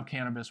not how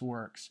cannabis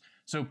works.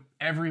 So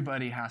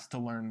everybody has to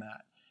learn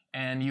that.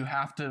 And you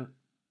have to,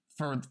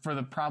 for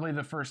probably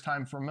the first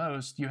time for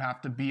most, you have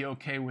to be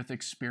okay with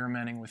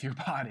experimenting with your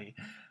body.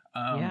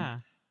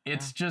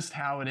 It's just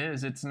how it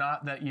is. It's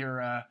not that you're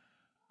a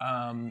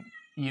hippie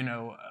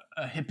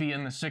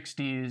in the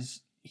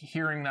 60s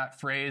hearing that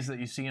phrase that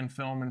you see in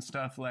film and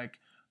stuff like,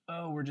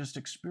 oh, we're just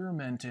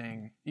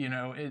experimenting. You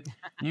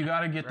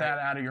got to get that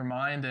out of your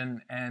mind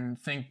and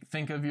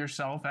think of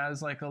yourself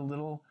as like a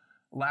little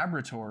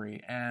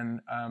laboratory.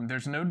 And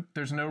there's no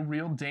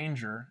real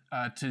danger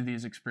to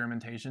these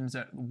experimentations.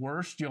 At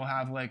worst, you'll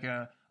have like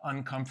a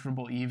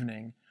uncomfortable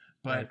evening,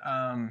 but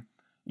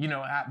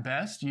at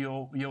best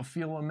you'll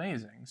feel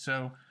amazing.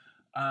 So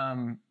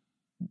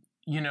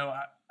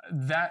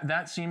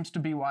that seems to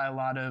be why a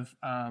lot of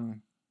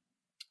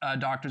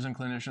doctors and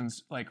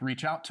clinicians like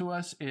reach out to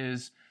us,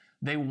 is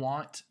they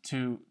want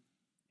to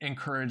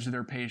encourage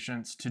their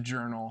patients to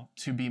journal,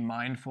 to be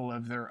mindful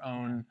of their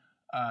own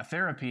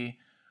therapy,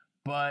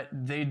 but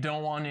they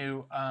don't want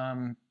to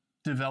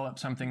develop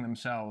something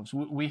themselves.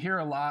 We hear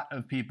a lot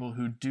of people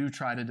who do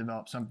try to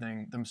develop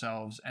something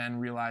themselves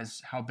and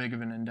realize how big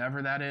of an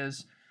endeavor that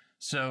is.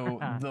 So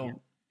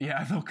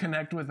they'll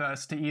connect with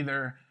us to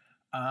either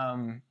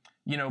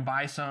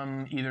buy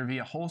some either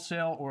via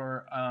wholesale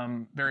or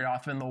very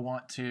often they'll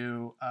want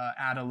to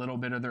add a little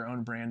bit of their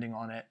own branding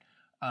on it.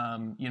 A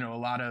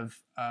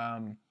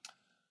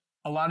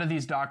lot of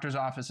these doctors'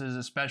 offices,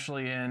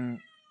 especially in,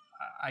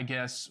 I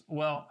guess,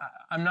 well,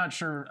 I'm not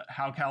sure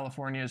how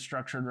California is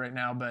structured right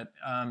now, but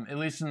at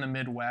least in the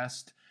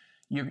Midwest,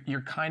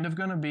 you're kind of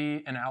going to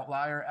be an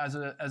outlier as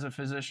a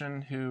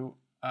physician who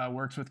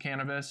works with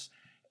cannabis.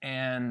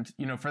 And,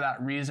 for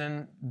that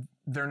reason,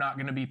 they're not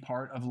going to be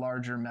part of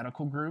larger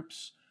medical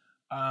groups.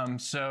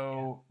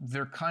 So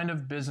they're kind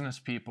of business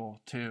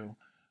people too.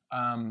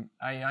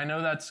 I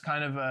know that's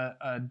kind of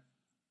a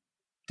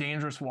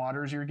dangerous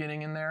waters you're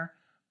getting in there,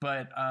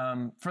 but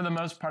for the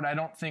most part, I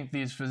don't think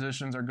these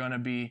physicians are going to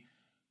be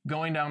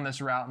going down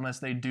this route unless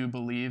they do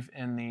believe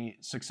in the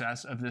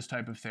success of this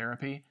type of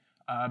therapy,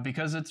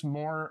 because it's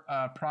more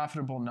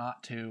profitable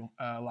not to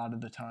a lot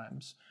of the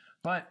times.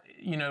 But,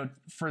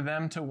 for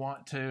them to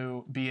want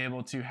to be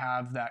able to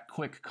have that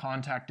quick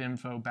contact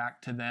info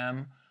back to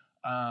them,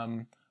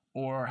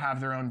 or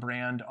have their own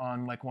brand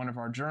on like one of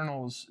our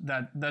journals,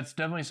 that's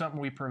definitely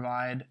something we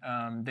provide.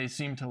 They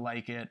seem to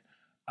like it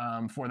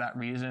for that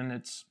reason.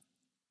 It's,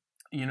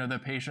 the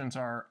patients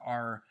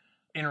are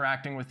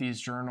interacting with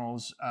these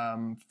journals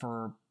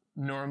for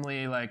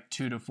normally like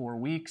 2 to 4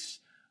 weeks.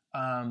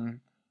 And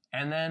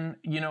then,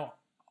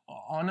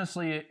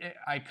 honestly,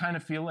 I kind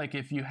of feel like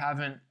if you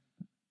haven't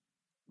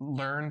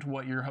learned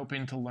what you're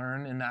hoping to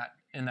learn in that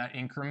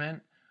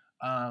increment,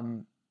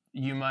 there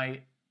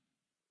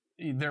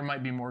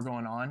might be more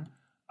going on.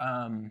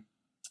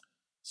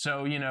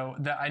 So,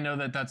 that I know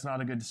that's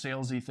not a good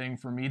salesy thing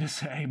for me to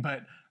say,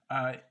 but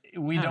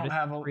we don't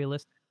have a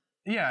realistic.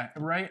 Yeah,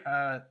 right.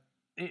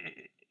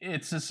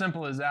 It's as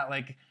simple as that.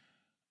 Like,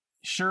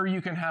 sure,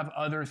 you can have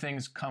other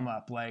things come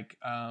up. Like,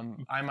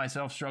 I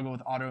myself struggle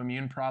with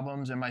autoimmune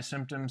problems, and my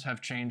symptoms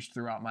have changed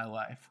throughout my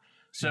life.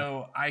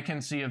 So I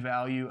can see a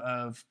value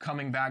of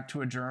coming back to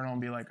a journal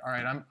and be like, all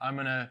right, I'm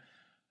gonna,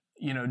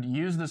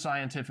 use the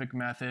scientific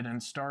method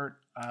and start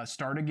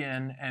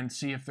again and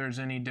see if there's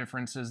any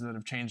differences that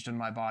have changed in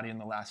my body in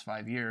the last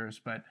 5 years.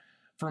 But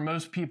for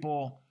most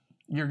people,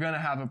 you're going to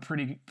have a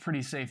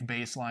pretty safe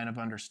baseline of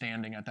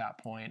understanding at that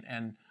point.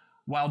 And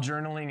while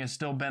journaling is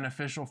still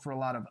beneficial for a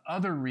lot of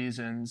other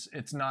reasons,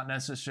 it's not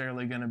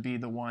necessarily going to be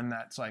the one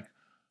that's like,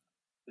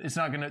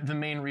 the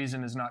main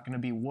reason is not going to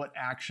be what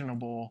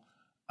actionable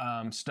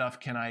stuff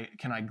can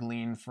I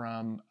glean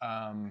from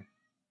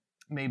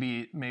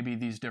maybe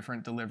these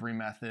different delivery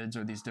methods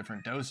or these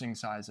different dosing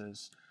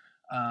sizes.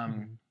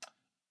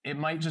 It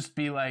might just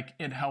be like,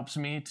 it helps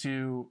me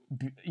to,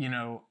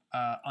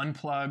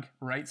 unplug,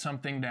 write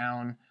something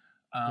down.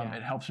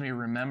 It helps me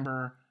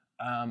remember,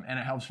 and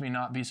it helps me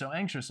not be so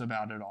anxious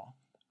about it all.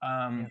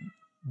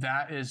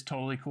 That is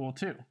totally cool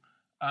too.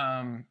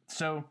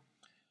 So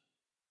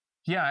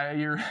yeah,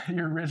 your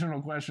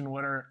original question,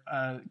 what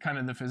are kind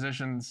of the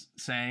physicians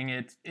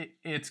saying?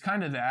 It's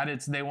kind of that.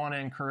 It's they want to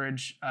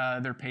encourage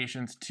their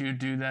patients to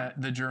do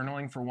the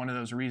journaling for one of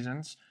those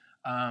reasons.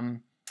 And,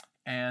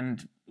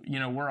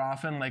 we're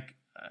often like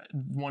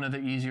one of the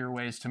easier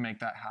ways to make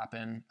that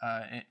happen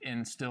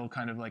in still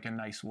kind of like a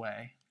nice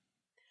way.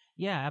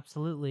 Yeah,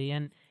 absolutely.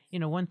 And,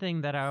 one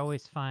thing that I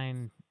always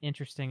find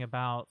interesting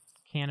about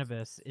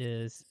cannabis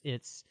is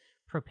its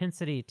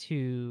propensity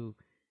to,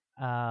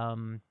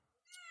 oh,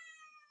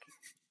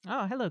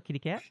 hello, kitty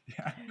cat.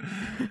 Yeah.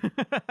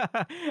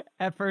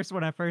 At first,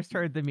 when I first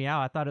heard the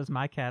meow, I thought it was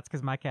my cats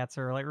because my cats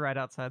are like right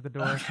outside the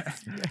door. Okay.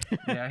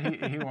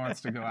 Yeah, he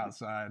wants to go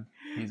outside.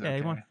 He's okay.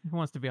 He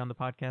wants to be on the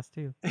podcast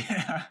too.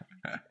 Yeah.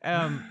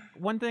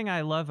 One thing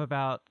I love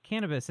about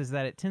cannabis is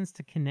that it tends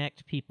to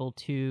connect people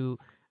to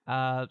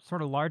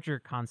sort of larger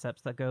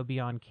concepts that go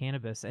beyond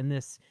cannabis, and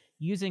this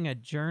using a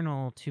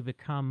journal to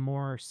become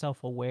more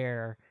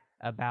self-aware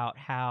about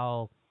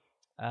how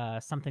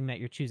something that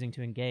you're choosing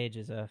to engage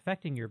is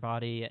affecting your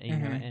body,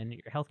 and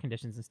your health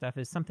conditions and stuff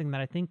is something that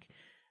I think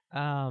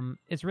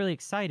is really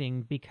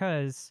exciting,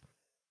 because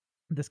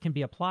this can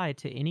be applied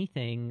to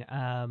anything.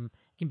 It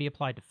can be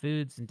applied to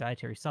foods and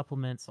dietary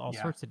supplements, all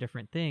sorts of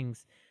different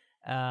things.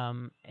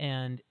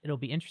 And it'll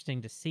be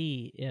interesting to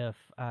see if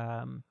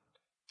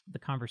the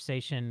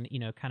conversation,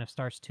 kind of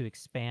starts to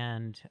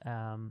expand,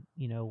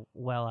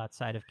 well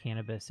outside of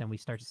cannabis, and we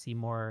start to see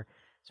more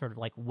sort of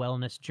like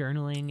wellness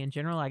journaling in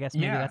general. I guess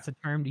maybe that's a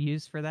term to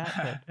use for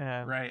that.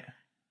 But, right.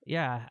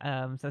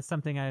 Yeah. So that's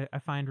something I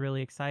find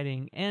really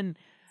exciting. And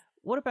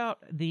what about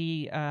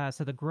the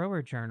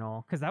grower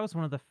journal? Because that was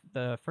one of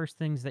the first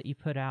things that you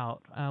put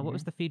out. What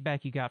was the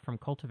feedback you got from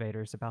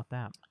cultivators about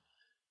that?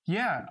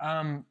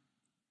 Yeah.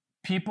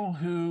 People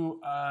who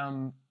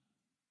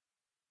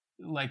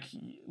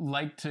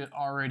like to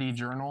already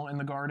journal in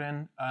the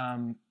garden.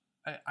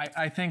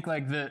 I think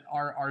like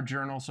our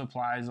journal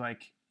supplies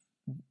like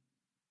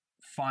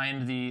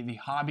find the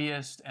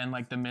hobbyist and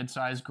like the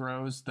mid-sized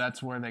grows.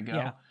 That's where they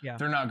go. Yeah.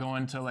 They're not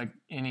going to like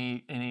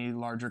any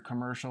larger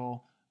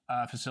commercial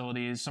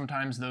facilities.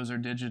 Sometimes those are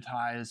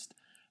digitized,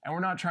 and we're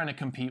not trying to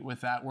compete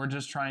with that. We're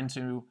just trying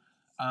to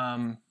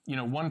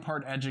one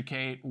part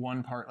educate,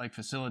 one part like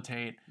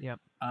facilitate. Yep.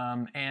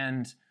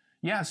 And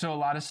yeah, so a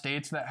lot of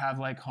states that have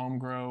like home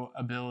grow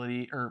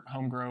ability or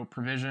home grow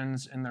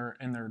provisions in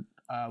their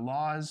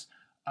laws,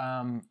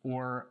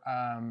 or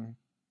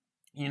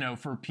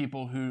for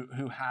people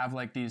who have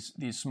like these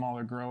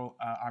smaller grow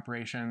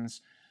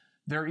operations,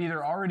 they're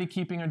either already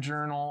keeping a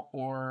journal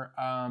or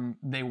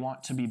they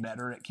want to be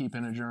better at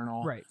keeping a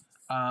journal. Right.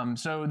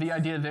 So the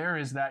idea there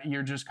is that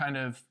you're just kind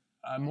of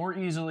more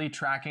easily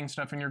tracking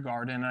stuff in your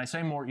garden. And I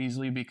say more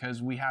easily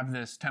because we have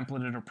this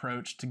templated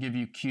approach to give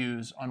you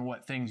cues on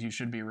what things you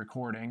should be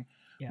recording.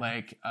 Yeah.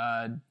 Like,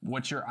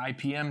 what's your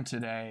IPM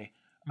today?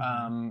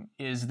 Mm-hmm.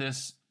 Is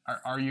this,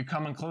 are you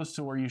coming close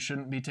to where you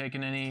shouldn't be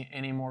taking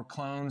any more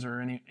clones or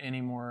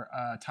any more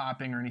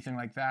topping or anything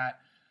like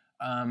that?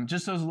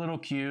 Just those little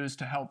cues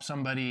to help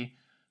somebody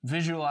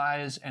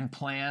visualize and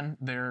plan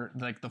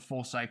the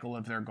full cycle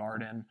of their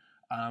garden,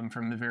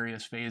 from the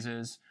various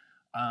phases.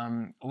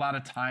 A lot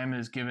of time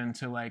is given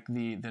to like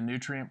the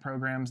nutrient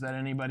programs that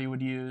anybody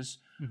would use.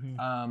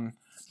 Mm-hmm.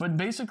 But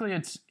basically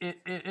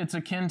it's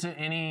akin to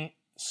any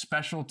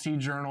specialty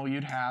journal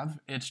you'd have.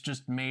 It's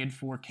just made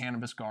for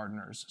cannabis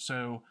gardeners.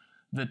 So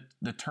the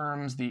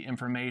terms, the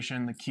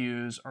information, the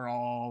cues are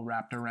all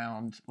wrapped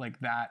around like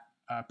that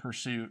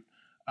pursuit,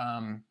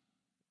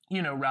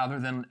 rather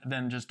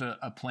than just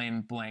a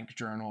plain blank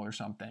journal or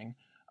something.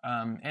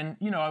 And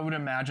I would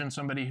imagine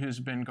somebody who's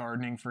been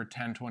gardening for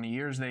 10, 20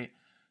 years,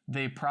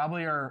 they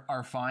probably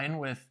are fine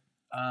with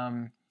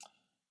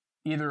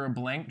either a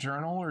blank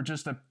journal or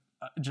just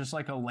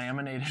like a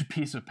laminated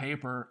piece of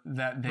paper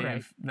that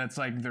that's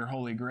like their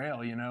holy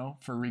grail,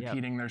 for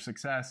repeating their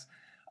success.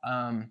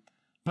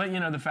 But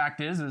the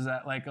fact is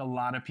that like a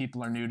lot of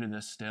people are new to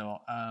this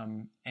still,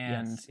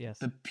 and yes.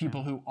 The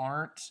people who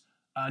aren't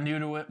new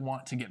to it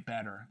want to get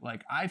better.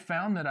 Like I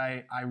found that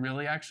I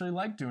really actually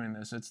like doing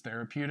this. It's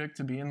therapeutic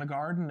to be in the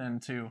garden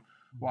and to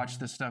watch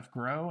this stuff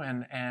grow,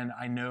 and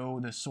I know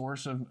the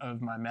source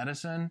of my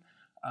medicine.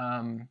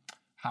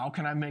 How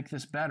can I make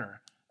this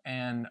better?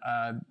 And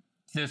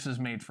this is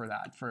made for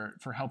that,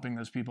 for helping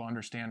those people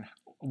understand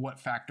what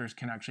factors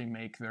can actually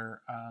make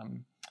their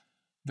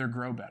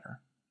grow better.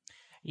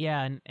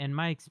 Yeah, and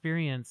my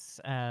experience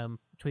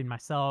between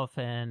myself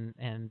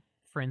and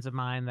friends of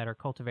mine that are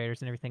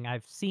cultivators and everything,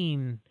 I've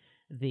seen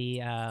the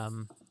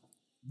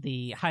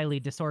highly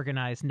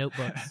disorganized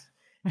notebooks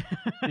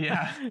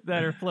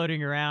that are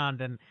floating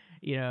around, and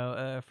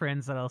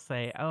friends that'll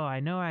say, oh,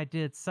 I know I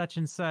did such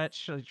and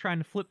such, trying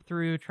to flip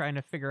through, trying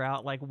to figure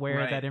out like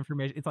where that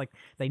information, it's like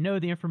they know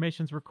the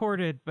information's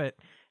recorded, but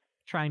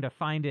trying to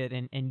find it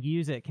and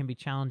use it can be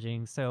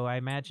challenging. So I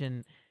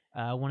imagine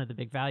one of the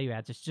big value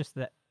adds is just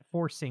that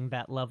forcing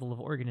that level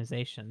of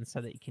organization so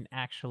that you can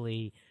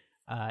actually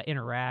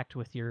interact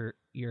with your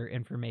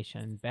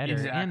information better.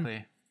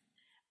 Exactly.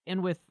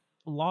 And with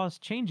laws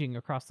changing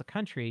across the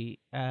country,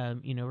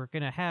 we're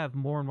going to have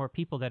more and more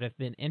people that have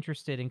been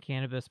interested in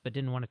cannabis but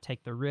didn't want to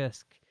take the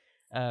risk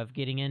of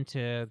getting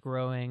into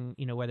growing,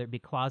 whether it be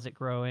closet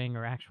growing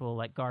or actual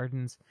like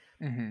gardens,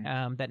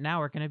 mm-hmm. That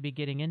now are going to be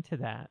getting into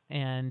that.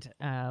 And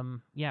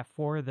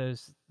for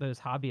those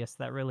hobbyists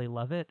that really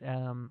love it,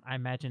 I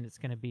imagine it's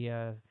going to be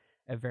a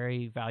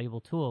very valuable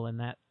tool, and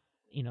that,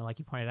 like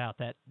you pointed out,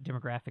 that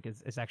demographic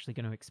is actually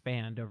going to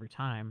expand over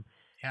time.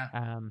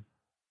 Yeah.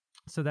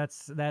 So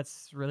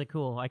that's really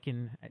cool. I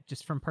can,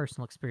 just from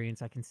personal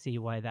experience, I can see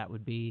why that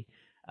would be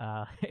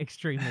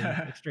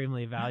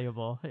extremely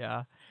valuable.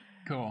 Yeah.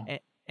 Cool.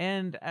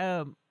 And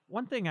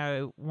one thing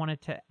I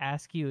wanted to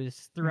ask you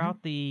is, throughout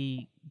mm-hmm.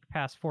 the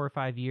past 4 or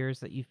 5 years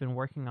that you've been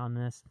working on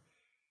this,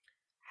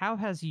 how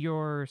has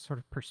your sort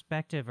of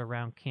perspective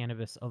around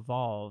cannabis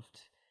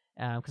evolved?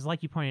 Because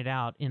like you pointed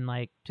out, in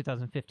like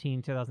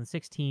 2015,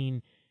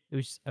 2016, it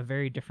was a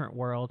very different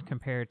world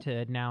compared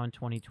to now in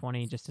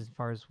 2020, just as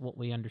far as what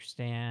we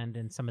understand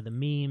and some of the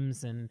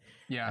memes and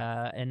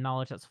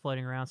knowledge that's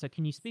floating around. So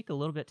can you speak a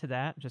little bit to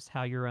that, just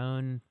how your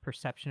own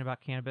perception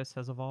about cannabis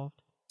has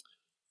evolved?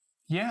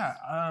 Yeah.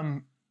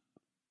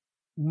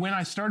 When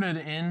I started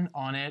in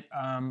on it,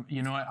 I'm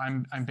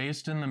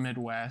based in the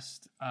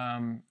Midwest.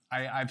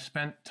 I've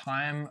spent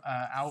time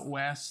out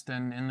west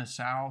and in the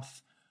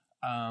South.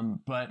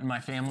 But my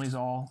family's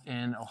all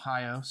in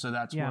Ohio, so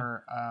that's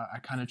where I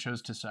kind of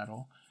chose to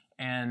settle.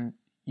 And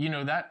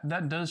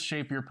that does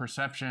shape your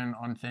perception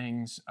on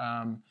things.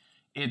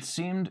 It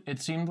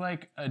seemed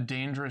like a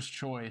dangerous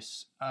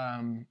choice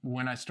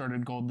when I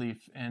started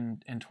Goldleaf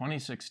in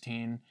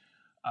 2016,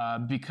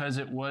 because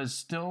it was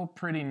still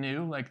pretty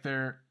new. Like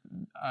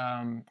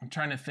I'm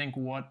trying to think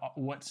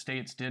what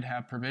states did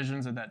have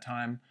provisions at that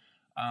time.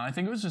 I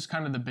think it was just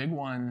kind of the big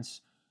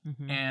ones.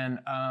 Mm-hmm.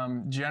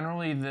 And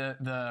generally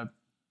the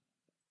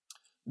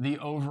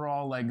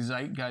overall like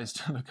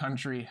zeitgeist of the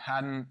country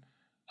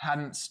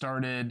hadn't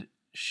started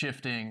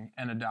shifting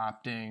and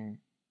adopting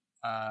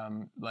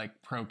like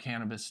pro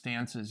cannabis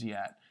stances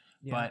yet.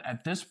 Yeah. But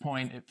at this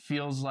point, it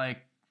feels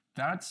like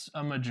that's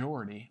a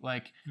majority.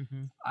 Like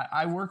mm-hmm.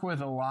 I work with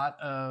a lot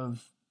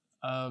of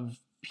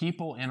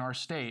people in our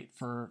state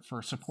for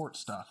support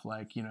stuff,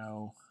 like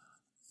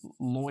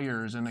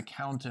lawyers and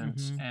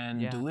accountants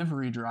and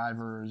delivery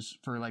drivers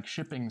for like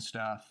shipping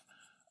stuff.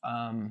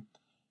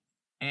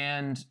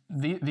 And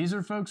these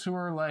are folks who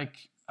are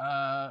like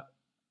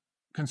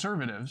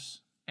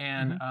conservatives,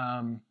 and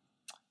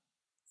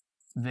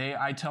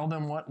I tell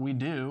them what we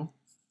do.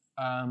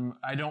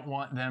 I don't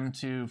want them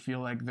to feel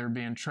like they're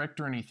being tricked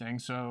or anything.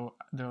 So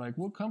they're like,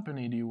 what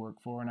company do you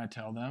work for? And I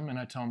tell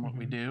them what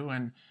we do.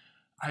 And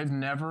I've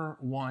never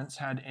once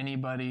had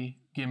anybody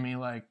give me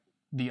like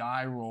the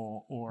eye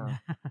roll or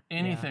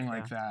anything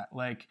like that.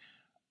 Like,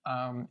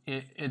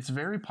 it's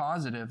very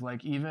positive.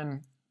 Like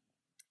even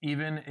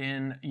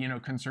in,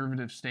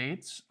 conservative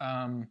states,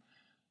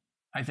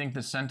 I think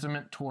the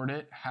sentiment toward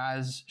it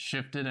has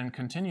shifted and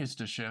continues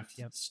to shift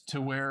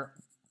to where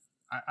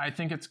I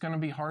think it's going to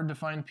be hard to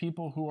find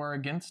people who are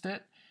against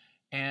it,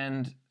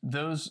 and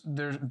those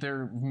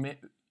there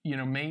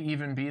may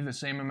even be the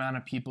same amount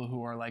of people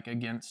who are like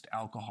against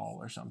alcohol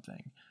or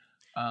something.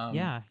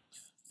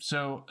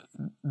 So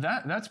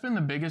that's been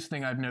the biggest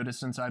thing I've noticed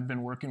since I've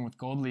been working with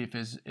Goldleaf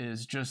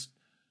is just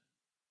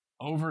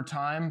over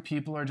time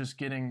people are just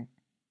getting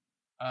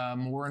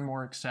more and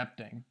more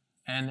accepting,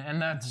 and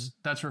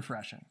that's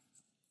refreshing.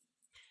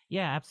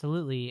 Yeah,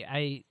 absolutely.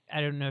 I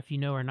don't know if you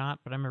know or not,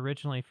 but I'm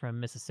originally from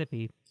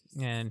Mississippi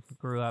and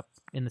grew up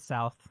in the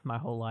South my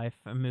whole life.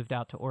 I moved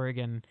out to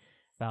Oregon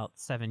about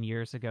 7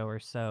 years ago or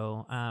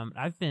so.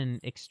 I've been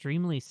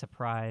extremely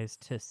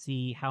surprised to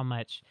see how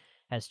much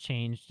has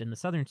changed in the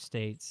southern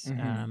states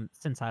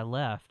since I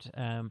left.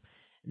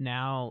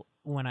 Now,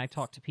 when I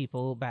talk to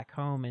people back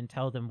home and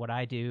tell them what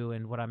I do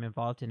and what I'm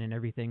involved in and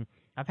everything,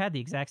 I've had the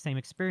exact same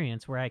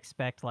experience where I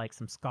expect like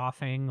some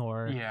scoffing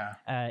or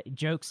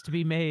jokes to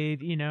be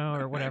made,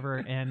 or whatever.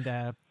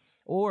 And,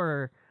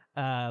 or,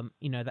 a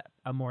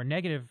more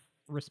negative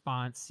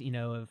response,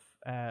 of,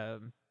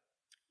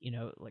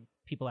 like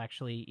people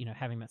actually,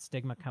 having that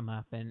stigma come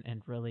up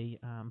and really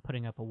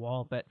putting up a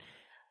wall. But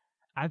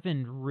I've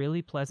been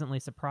really pleasantly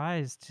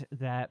surprised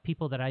that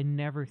people that I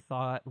never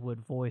thought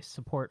would voice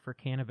support for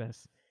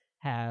cannabis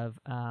have,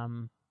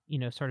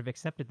 sort of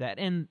accepted that.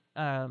 And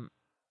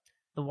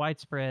the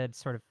widespread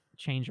sort of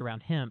change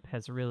around hemp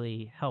has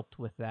really helped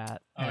with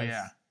that.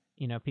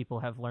 People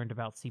have learned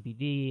about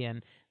CBD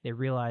and they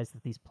realize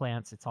that these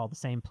plants, it's all the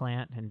same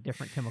plant and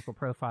different chemical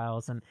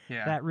profiles. And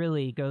that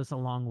really goes a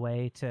long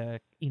way to,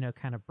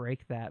 kind of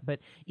break that.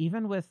 But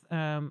even with,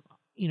 around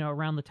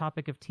the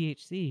topic of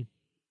THC,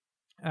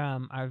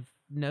 I've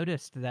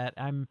noticed that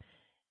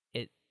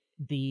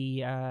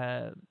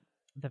the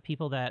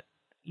people that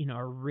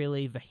are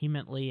really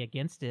vehemently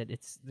against it.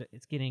 It's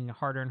getting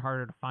harder and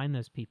harder to find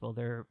those people.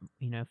 They're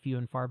few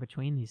and far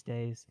between these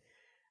days,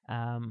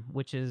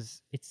 which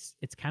is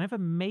it's kind of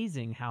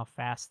amazing how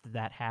fast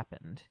that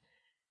happened.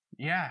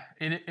 Yeah,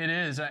 it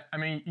is. I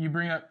mean, you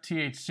bring up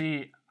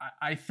THC.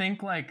 I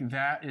think like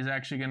that is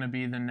actually going to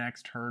be the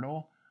next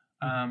hurdle.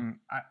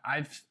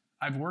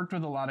 I've worked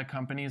with a lot of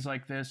companies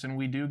like this, and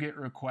we do get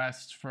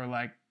requests for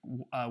like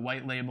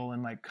white label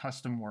and like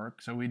custom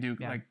work. So we do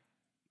like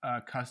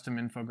custom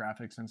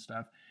infographics and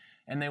stuff,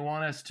 and they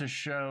want us to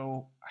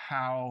show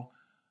how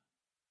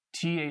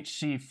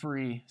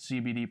THC-free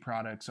CBD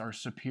products are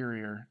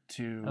superior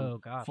to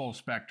full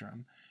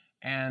spectrum,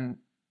 and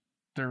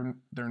they're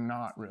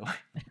not really.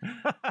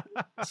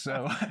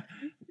 So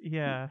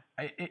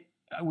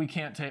we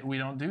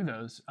don't do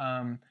those,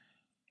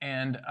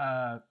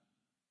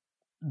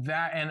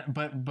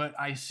 but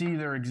I see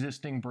their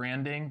existing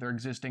branding, their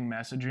existing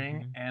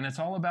messaging, and it's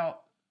all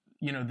about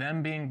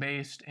them being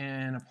based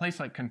in a place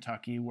like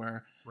Kentucky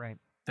where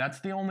that's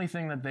the only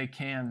thing that they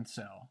can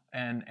sell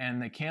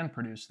and they can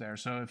produce there.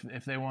 So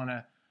if they want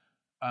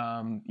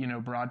to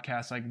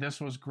broadcast like this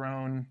was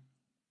grown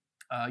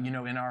in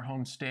our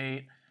home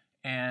state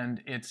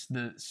and it's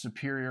the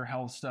superior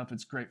health stuff,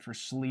 it's great for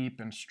sleep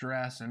and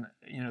stress and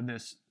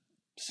this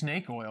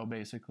snake oil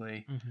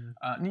basically,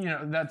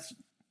 that's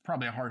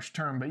probably a harsh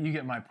term, but you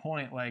get my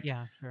point. Like,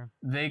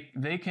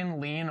 they can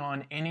lean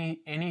on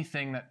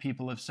anything that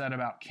people have said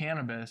about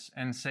cannabis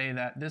and say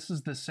that this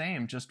is the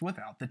same, just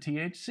without the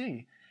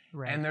THC,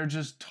 and they're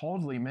just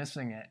totally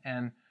missing it.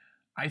 And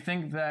I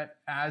think that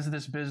as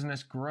this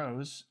business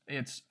grows,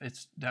 it's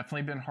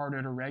definitely been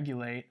harder to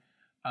regulate.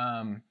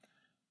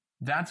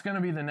 That's going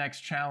to be the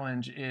next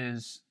challenge,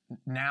 is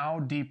now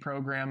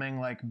deprogramming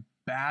like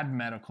bad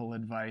medical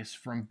advice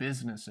from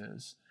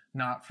businesses,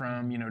 not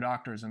from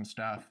doctors and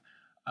stuff.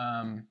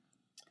 And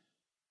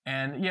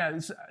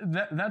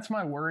that's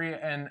my worry.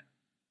 And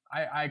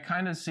I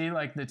kind of see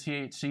like the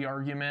THC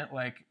argument.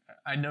 Like,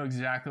 I know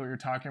exactly what you're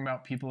talking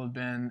about. People have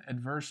been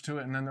adverse to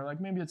it, and then they're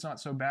like, maybe it's not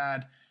so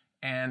bad.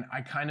 And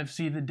I kind of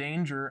see the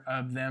danger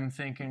of them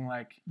thinking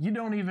like, you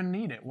don't even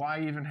need it.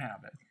 Why even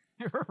have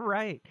it?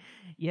 Right.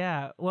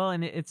 Yeah. Well,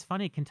 and it's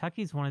funny.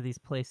 Kentucky's one of these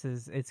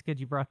places. It's good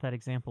you brought that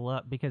example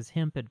up because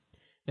hemp had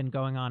been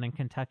going on in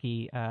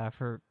Kentucky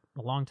for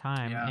a long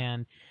time.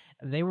 And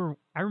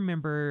I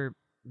remember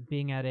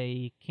being at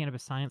a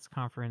cannabis science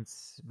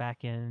conference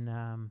back in,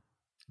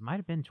 might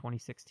have been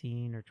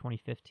 2016 or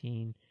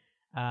 2015.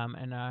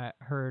 And I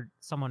heard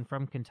someone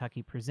from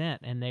Kentucky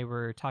present, and they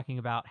were talking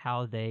about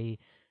how they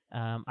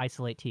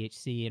isolate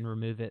THC and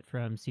remove it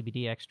from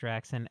CBD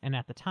extracts. And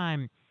at the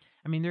time,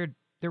 I mean,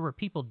 there were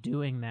people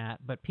doing that,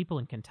 but people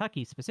in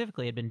Kentucky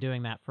specifically had been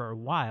doing that for a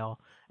while,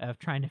 of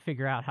trying to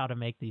figure out how to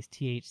make these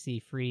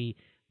THC-free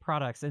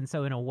products. And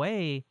so in a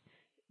way,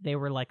 they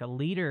were like a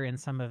leader in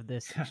some of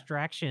this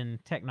extraction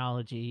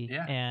technology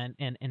Yeah.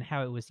 and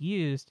how it was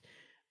used.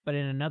 But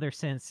in another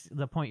sense,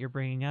 the point you're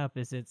bringing up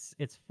is it's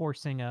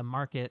forcing a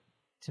market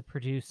to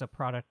produce a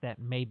product that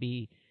may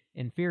be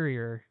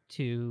inferior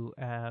to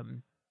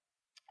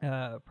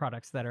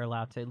products that are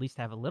allowed to at least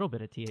have a little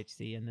bit of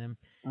THC in them.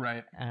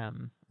 Right.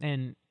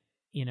 And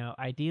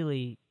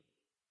ideally,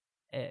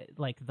 it's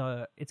going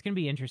to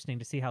be interesting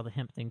to see how the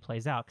hemp thing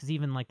plays out, because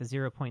even like the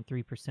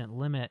 0.3%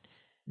 limit,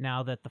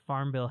 now that the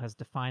Farm Bill has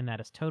defined that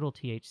as total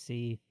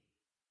THC,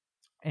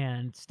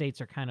 and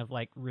states are kind of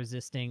like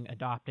resisting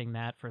adopting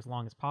that for as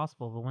long as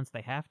possible, but once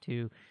they have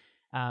to,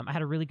 I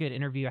had a really good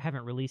interview. I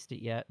haven't released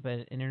it yet, but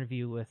an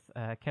interview with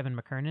Kevin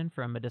McKernan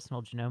from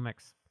Medicinal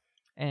Genomics,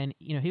 and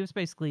he was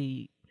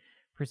basically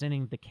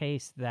presenting the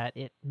case that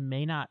it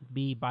may not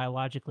be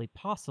biologically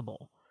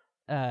possible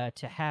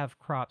to have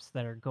crops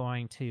that are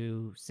going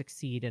to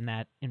succeed in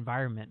that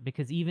environment,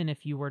 because even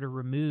if you were to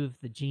remove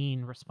the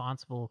gene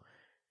responsible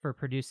for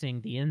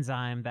producing the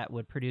enzyme that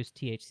would produce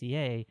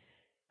THCA,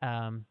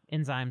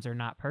 enzymes are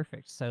not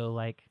perfect. So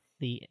like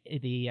the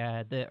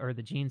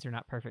genes are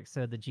not perfect.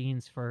 So the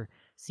genes for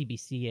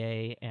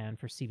CBCA and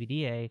for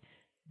CBDA,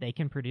 they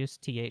can produce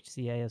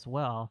THCA as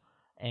well.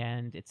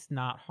 And it's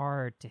not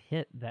hard to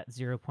hit that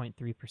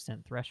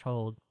 0.3%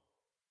 threshold.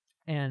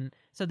 And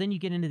so then you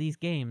get into these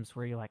games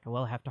where you're like,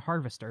 well, I have to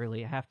harvest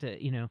early. I have to,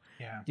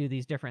 do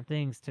these different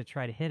things to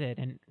try to hit it.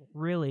 And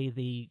really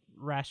the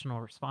rational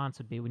response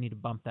would be, we need to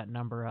bump that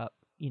number up,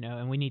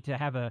 and we need to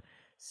have a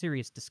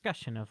serious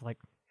discussion of like,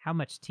 how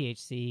much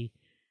THC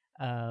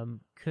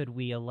could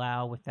we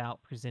allow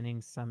without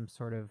presenting some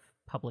sort of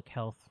public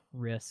health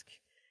risk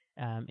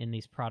in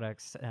these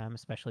products,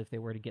 especially if they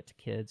were to get to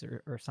kids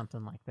or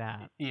something like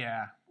that.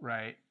 Yeah,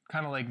 right.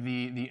 Kind of like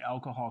the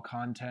alcohol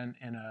content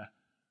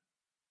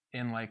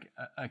in like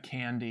a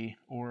candy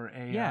or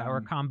a or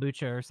a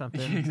kombucha or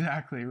something.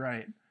 Exactly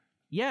right.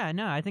 Yeah,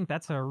 no, I think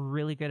that's a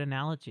really good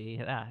analogy.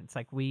 Yeah, it's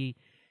like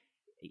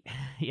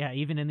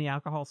even in the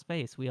alcohol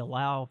space, we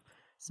allow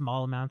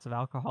small amounts of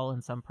alcohol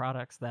in some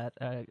products that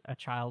a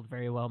child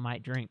very well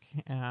might drink.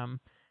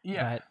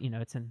 But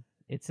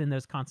it's in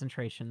those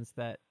concentrations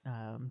that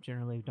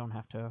generally don't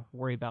have to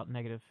worry about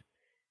negative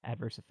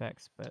adverse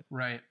effects. But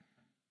right.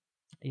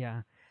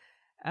 Yeah.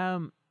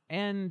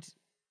 And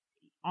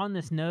on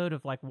this note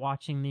of like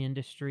watching the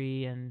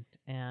industry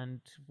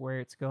and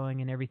where it's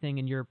going and everything,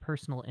 and your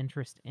personal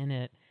interest in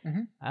it,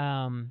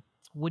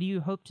 what do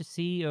you hope to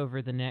see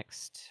over the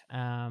next,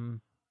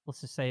 let's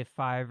just say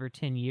 5 or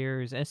 10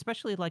 years,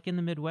 especially like in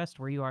the Midwest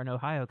where you are in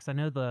Ohio? Because I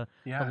know the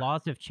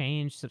laws have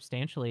changed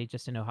substantially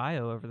just in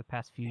Ohio over the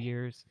past few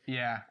years.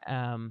 Yeah.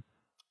 I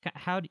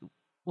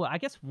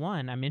guess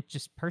I'm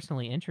just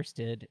personally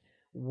interested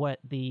what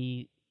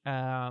the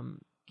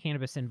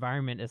cannabis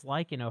environment is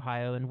like in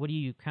Ohio, and what do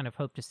you kind of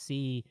hope to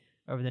see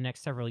over the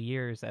next several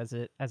years as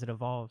it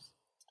evolves?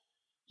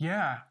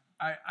 Yeah,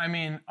 I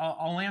mean,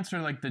 I'll answer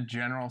like the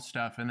general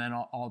stuff, and then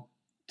I'll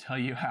tell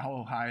you how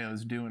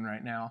Ohio's doing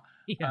right now.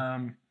 Yeah.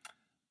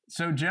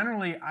 So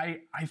generally, I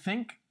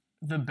think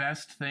the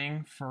best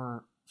thing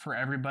for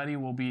everybody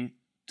will be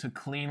to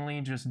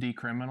cleanly just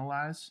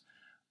decriminalize.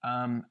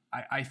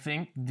 I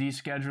think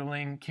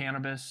descheduling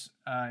cannabis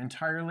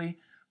entirely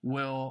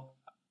will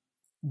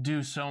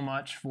do so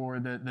much for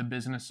the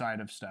business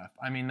side of stuff.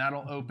 I mean,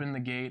 that'll open the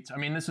gates. I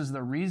mean, this is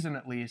the reason,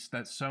 at least,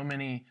 that so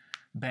many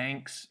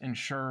banks,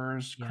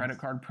 insurers, credit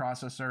card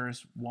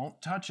processors won't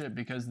touch it,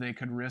 because they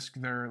could risk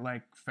their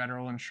like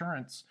federal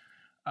insurance.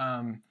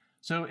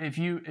 So if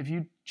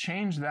you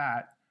change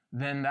that,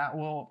 then that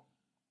will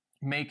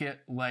make it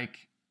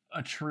like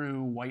a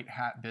true white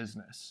hat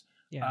business,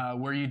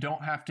 where you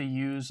don't have to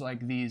use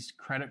like these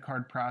credit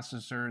card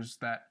processors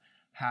that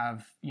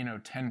have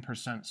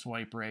 10%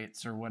 swipe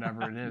rates or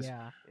whatever it is.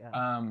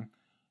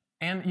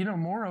 And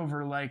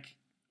moreover, like,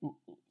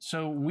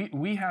 so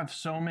we have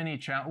so many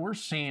we're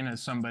seen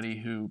as somebody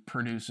who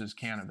produces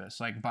cannabis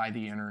like by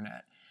the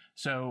internet,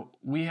 so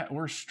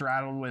we're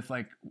straddled with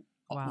like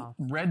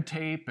red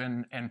tape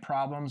and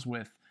problems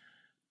with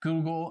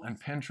Google and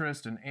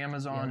Pinterest and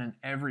Amazon and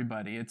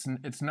everybody.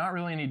 It's not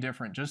really any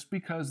different. Just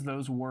because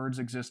those words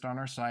exist on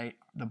our site,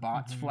 the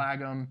bots flag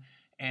them.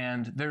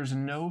 And there's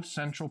no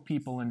central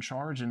people in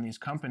charge in these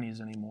companies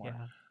anymore.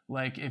 Yeah.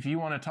 Like if you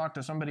want to talk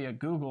to somebody at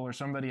Google or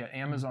somebody at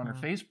Amazon or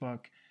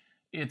Facebook,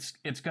 it's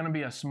going to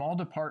be a small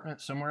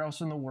department somewhere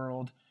else in the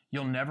world.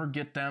 You'll never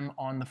get them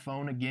on the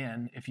phone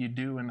again if you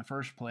do in the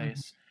first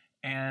place.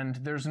 And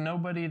there's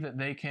nobody that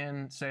they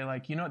can say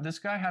like, this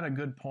guy had a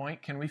good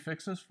point. Can we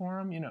fix this for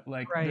him?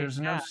 There's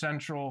no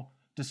central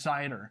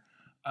decider.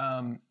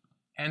 And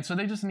so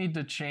they just need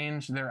to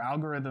change their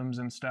algorithms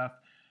and stuff.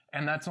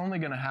 And that's only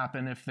going to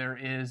happen if there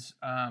is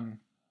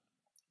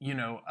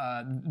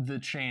the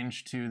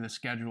change to the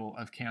schedule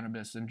of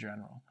cannabis in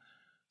general.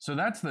 So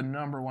that's the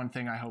number one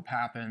thing I hope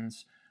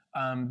happens.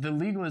 The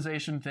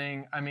legalization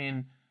thing, I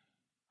mean,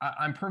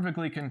 I'm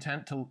perfectly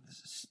content to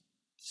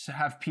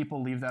have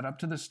people leave that up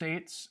to the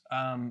states.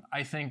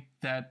 I think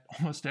that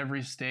almost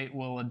every state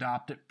will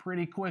adopt it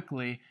pretty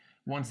quickly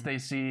once they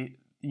see,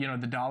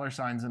 the dollar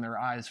signs in their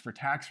eyes for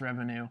tax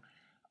revenue.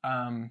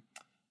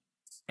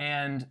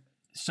 And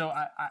so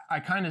I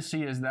kind of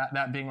see as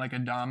that being like a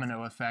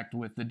domino effect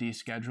with the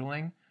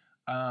descheduling.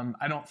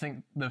 I don't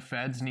think the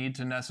feds need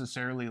to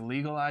necessarily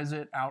legalize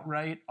it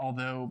outright,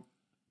 although,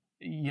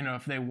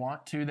 if they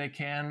want to, they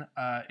can.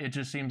 It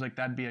just seems like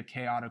that'd be a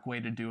chaotic way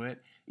to do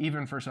it,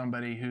 even for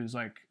somebody who's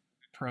like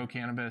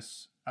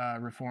pro-cannabis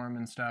reform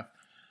and stuff.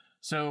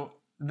 So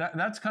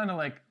that's kind of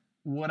like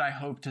what I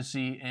hope to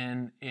see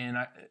in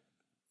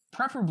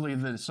preferably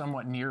the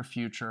somewhat near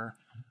future.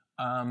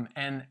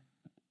 And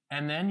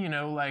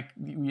then, like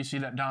you see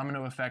that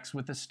domino effects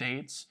with the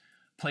states.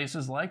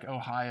 Places like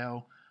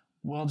Ohio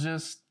will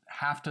just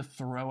have to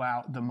throw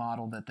out the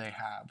model that they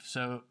have.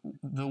 So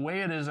the way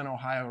it is in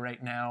Ohio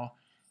right now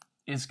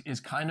is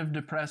kind of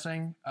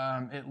depressing,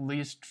 at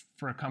least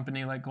for a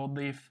company like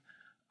Goldleaf.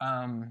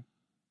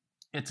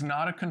 It's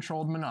not a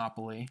controlled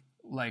monopoly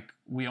like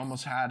we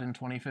almost had in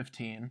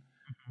 2015.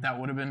 That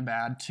would have been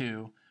bad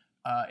too.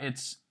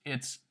 It's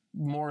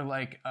more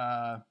like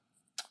a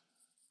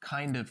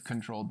kind of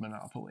controlled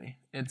monopoly.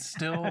 It's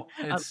still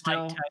light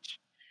touch.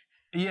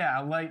 Yeah,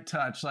 light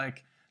touch.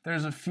 Like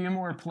there's a few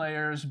more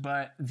players,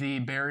 but the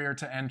barrier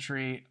to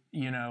entry,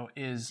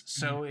 is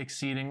so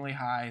exceedingly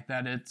high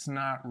that it's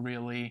not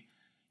really,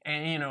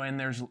 and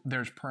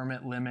there's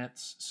permit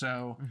limits.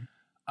 So,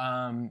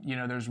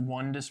 there's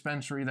one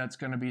dispensary that's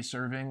going to be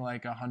serving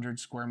like 100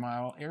 square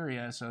mile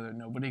area, so that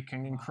nobody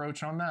can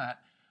encroach on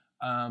that.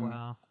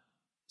 Wow.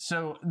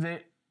 So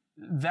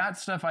that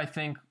stuff I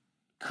think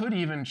could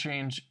even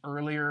change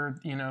earlier,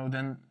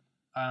 than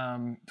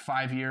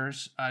 5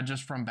 years,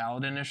 just from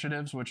ballot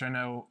initiatives, which I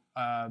know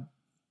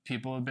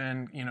people have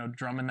been,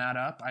 drumming that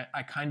up.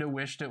 I kind of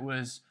wished it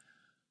was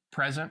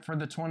present for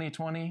the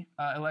 2020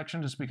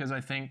 election, just because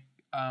I think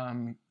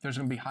there's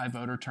going to be high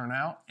voter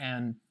turnout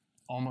and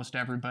almost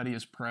everybody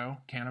is pro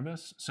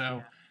cannabis.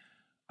 So,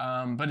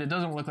 but it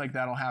doesn't look like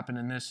that'll happen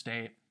in this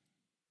state.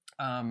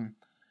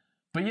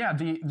 But yeah,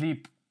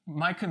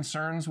 my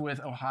concerns with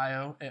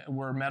Ohio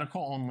were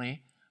medical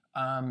only.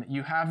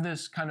 You have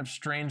this kind of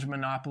strange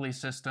monopoly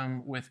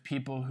system with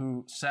people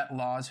who set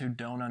laws who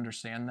don't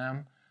understand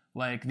them,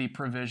 like the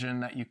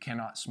provision that you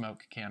cannot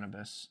smoke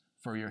cannabis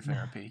for your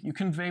therapy. You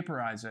can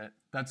vaporize it.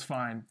 That's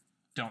fine.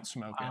 Don't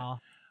smoke it.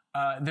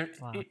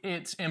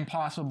 It's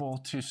impossible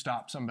to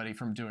stop somebody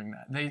from doing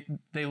that.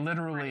 They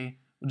literally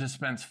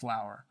dispense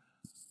flour.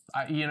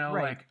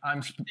 Like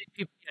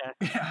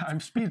I'm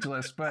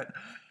speechless, but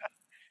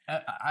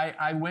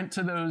I went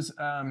to those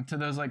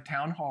like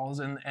town halls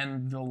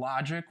and the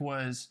logic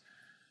was,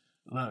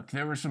 look,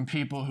 there were some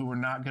people who were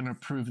not going to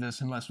approve this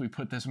unless we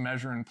put this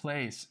measure in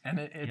place. And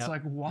it's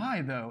like,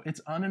 why though?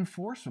 It's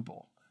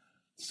unenforceable.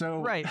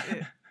 So right.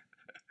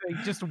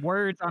 Like just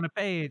words on a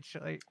page.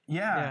 Like,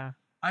 yeah.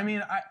 I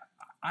mean,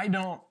 I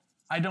don't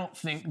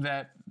think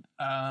that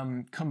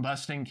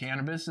combusting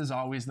cannabis is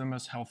always the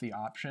most healthy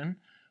option,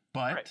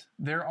 but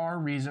there are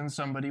reasons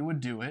somebody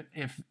would do it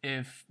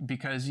if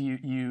because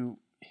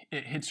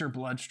it hits your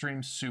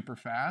bloodstream super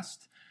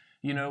fast.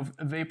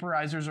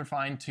 Vaporizers are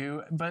fine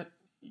too, but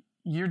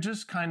you're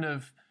just kind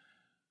of,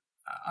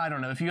 I don't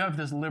know, if you have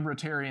this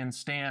libertarian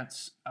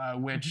stance,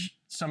 which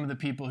some of the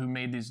people who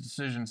made these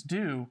decisions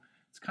do,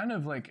 it's kind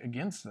of like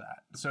against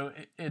that. So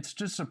it's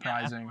just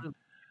surprising.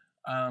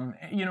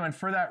 And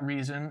for that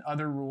reason,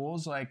 other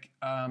rules like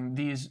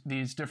these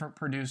different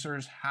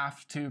producers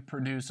have to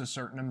produce a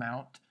certain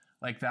amount,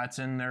 like that's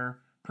in their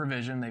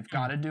provision. They've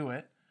got to do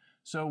it.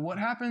 So what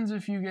happens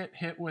if you get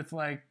hit with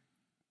like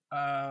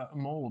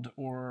mold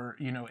or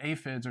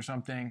aphids or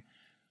something?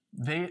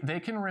 They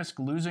can risk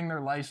losing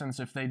their license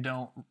if they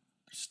don't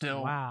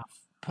still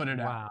put it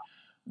out.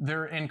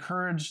 They're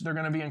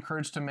going to be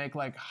encouraged to make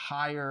like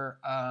higher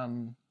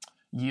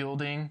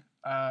yielding,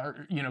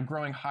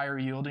 growing higher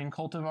yielding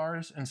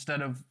cultivars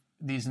instead of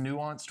these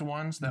nuanced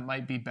ones that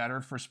might be better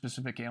for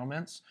specific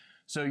ailments.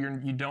 So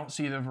you don't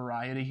see the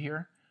variety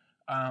here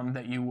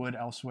that you would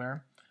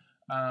elsewhere.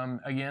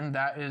 Again,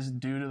 that is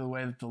due to the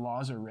way that the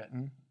laws are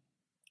written.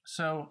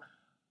 So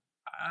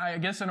I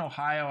guess in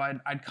Ohio,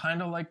 I'd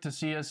kind of like to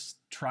see us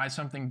try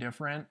something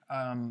different.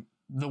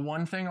 The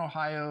one thing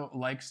Ohio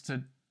likes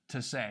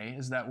to say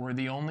is that we're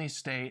the only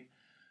state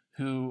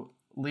who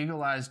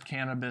legalized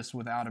cannabis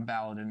without a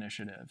ballot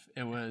initiative.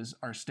 It was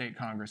our state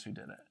Congress who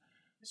did it.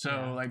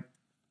 So like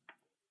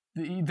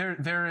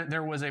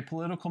there was a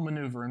political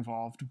maneuver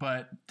involved,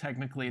 but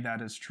technically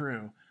that is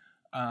true.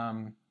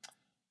 And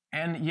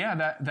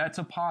yeah, that's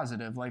a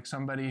positive. Like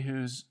somebody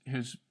who's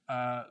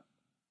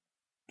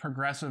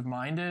progressive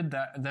minded,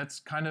 that's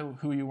kind of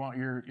who you want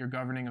your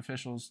governing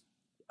officials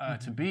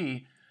to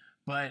be.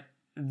 But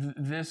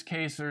this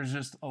case, there's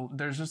just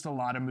a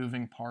lot of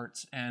moving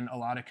parts and a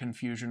lot of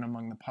confusion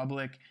among the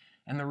public,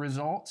 and the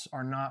results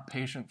are not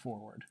patient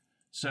forward.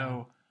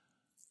 So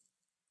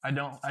I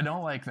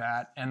don't like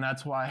that, and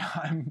that's why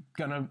I'm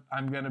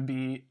gonna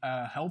be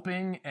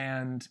helping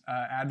and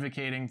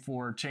advocating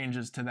for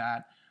changes to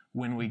that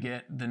when we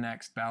get the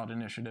next ballot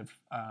initiative,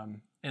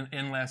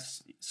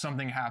 unless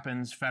something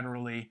happens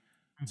federally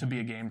to be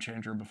a game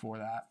changer before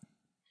that.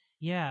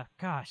 Yeah,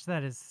 gosh,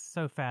 that is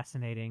so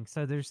fascinating.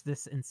 So there's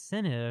this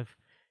incentive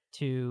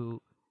to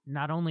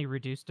not only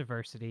reduce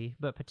diversity,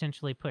 but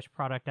potentially push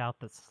product out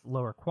that's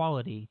lower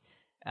quality.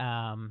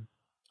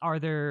 Are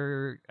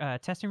there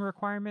testing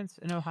requirements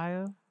in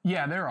Ohio?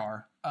 Yeah, there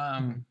are.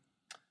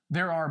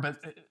 There are, but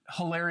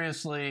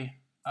hilariously,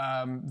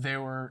 they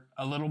were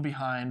a little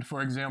behind.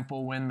 For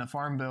example, when the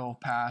Farm Bill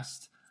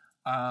passed,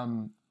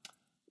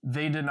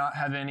 they did not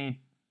have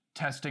any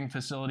testing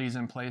facilities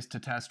in place to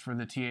test for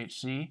the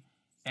THC.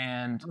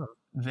 And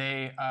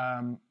they,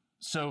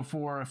 so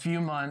for a few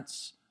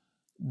months,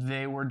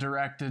 they were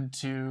directed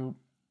to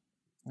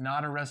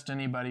not arrest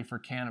anybody for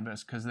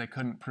cannabis because they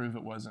couldn't prove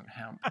it wasn't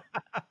hemp.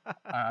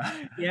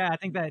 Yeah, I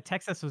think that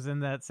Texas was in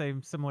that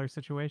same similar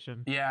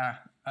situation. Yeah.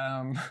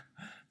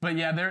 But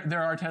yeah,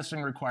 there are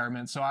testing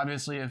requirements. So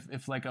obviously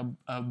if like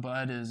a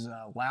bud is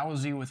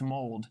lousy with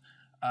mold,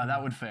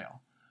 that would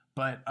fail.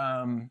 But,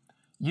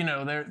 you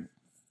know,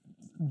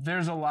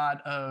 there's a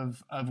lot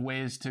of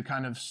ways to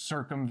kind of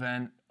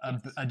circumvent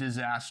a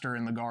disaster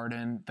in the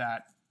garden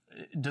that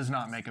does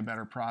not make a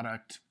better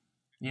product,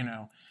 you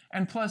know.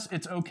 And plus,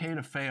 it's okay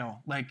to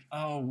fail. Like,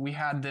 oh, we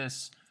had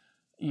this,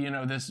 you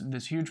know,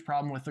 this huge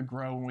problem with the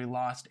grow and we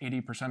lost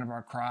 80% of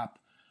our crop.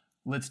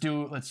 Let's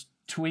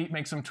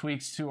make some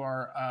tweaks to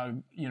our,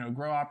 you know,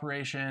 grow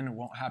operation. It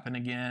won't happen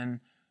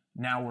again.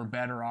 Now we're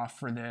better off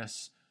for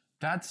this.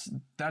 That's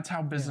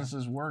how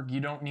businesses work. You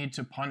don't need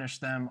to punish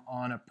them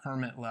on a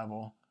permit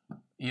level,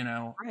 you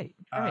know, right,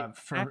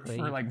 for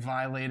like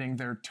violating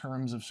their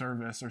terms of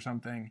service or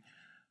something.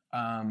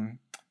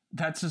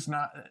 That's just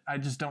not, I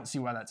just don't see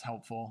why that's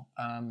helpful.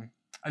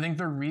 I think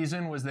the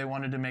reason was they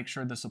wanted to make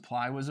sure the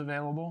supply was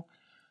available.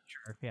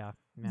 Sure, yeah.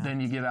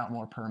 Then you give out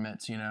more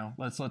permits, you know,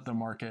 let's let the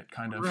market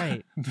kind of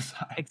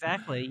decide.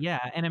 Exactly, yeah.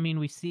 And I mean,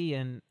 we see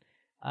in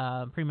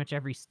pretty much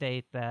every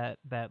state that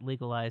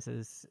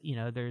legalizes, you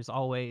know, there's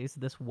always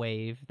this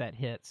wave that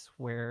hits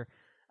where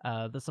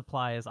the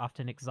supply is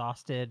often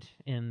exhausted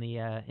in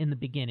the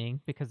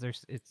beginning because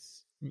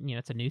it's you know,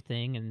 it's a new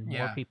thing and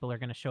more people are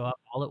going to show up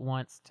all at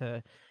once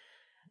to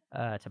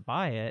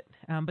buy it,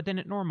 but then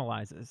it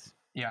normalizes.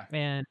 Yeah.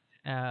 And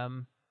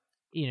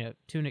you know,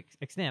 to an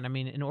extent, I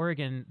mean, in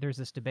Oregon, there's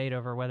this debate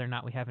over whether or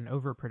not we have an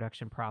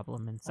overproduction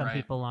problem, and some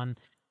people on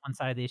one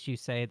side of the issue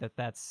say that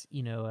that's,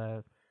 you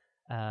know,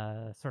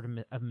 sort of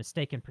a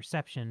mistaken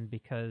perception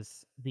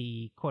because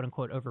the quote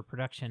unquote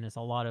overproduction is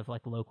a lot of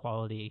like low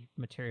quality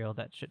material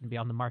that shouldn't be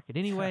on the market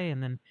anyway.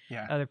 And then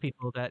other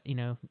people that, you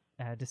know,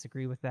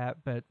 disagree with that.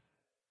 But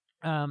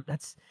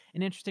that's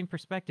an interesting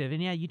perspective.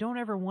 And yeah, you don't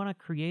ever want to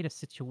create a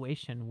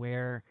situation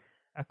where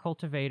a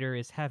cultivator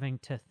is having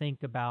to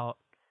think about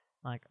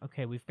like,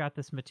 okay, we've got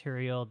this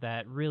material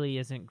that really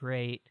isn't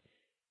great,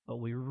 but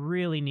we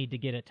really need to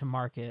get it to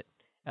market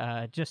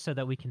just so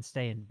that we can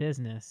stay in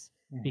business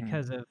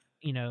because of,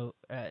 you know,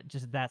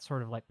 just that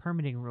sort of like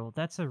permitting rule.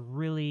 That's a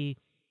really,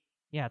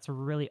 it's a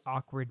really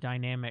awkward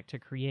dynamic to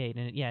create.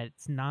 And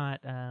it's not,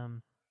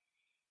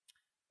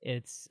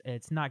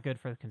 it's not good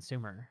for the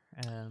consumer.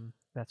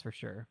 That's for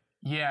sure.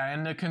 Yeah.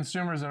 And the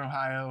consumers in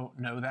Ohio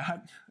know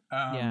that.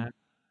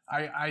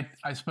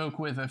 I spoke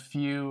with a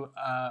few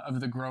of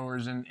the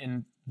growers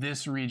in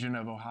this region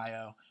of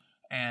Ohio,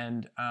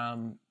 and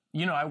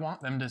you know, I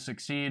want them to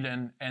succeed,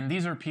 and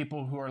these are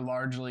people who are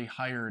largely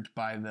hired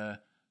by the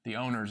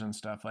owners and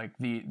stuff. Like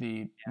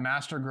the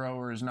master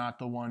grower is not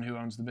the one who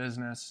owns the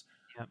business,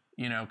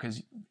 you know,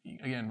 because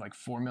again, like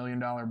 $4 million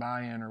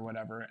buy-in or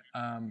whatever.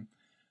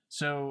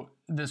 So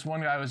this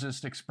one guy was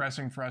just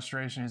expressing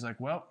frustration. He's like,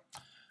 well,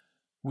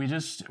 we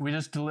just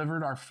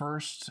delivered our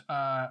first,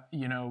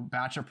 you know,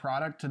 batch of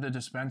product to the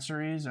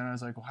dispensaries. And I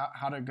was like, well,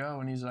 how'd it go?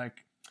 And he's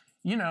like,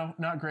 you know,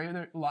 not great.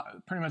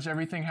 Pretty much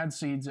everything had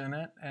seeds in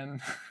it.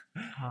 And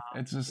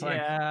it's just like,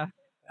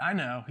 I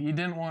know you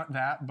didn't want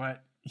that,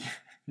 but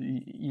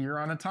you're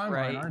on a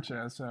timeline, aren't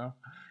you? So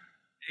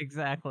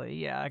exactly.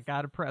 Yeah. I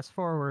got to press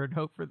forward,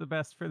 hope for the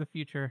best for the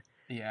future.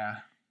 Yeah.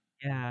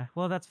 Yeah,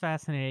 well, that's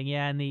fascinating.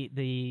 Yeah, and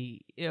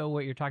the you know,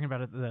 what you're talking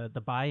about,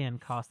 the buy-in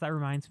cost, that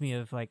reminds me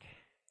of like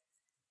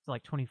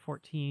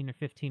 2014 or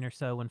 15 or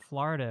so when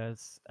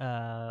Florida's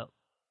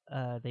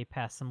they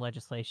passed some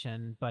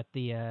legislation, but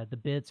the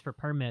bids for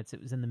permits,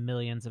 it was in the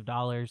millions of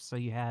dollars. So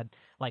you had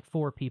like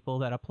 4 people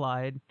that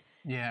applied.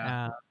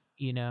 Yeah.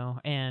 You know,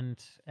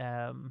 and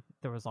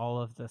there was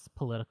all of this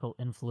political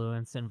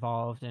influence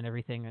involved and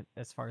everything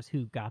as far as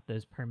who got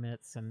those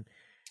permits. And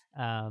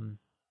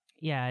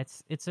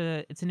it's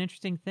an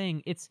interesting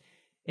thing.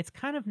 It's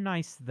kind of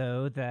nice,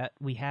 though, that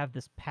we have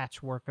this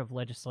patchwork of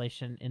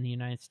legislation in the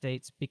United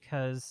States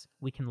because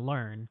we can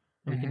learn.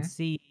 We can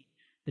see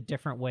the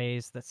different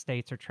ways that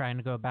states are trying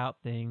to go about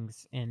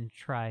things and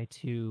try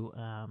to,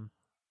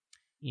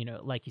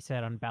 like you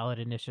said, on ballot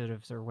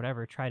initiatives or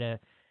whatever, try to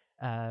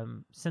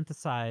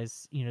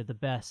synthesize, the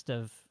best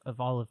of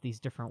all of these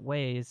different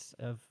ways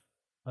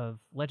of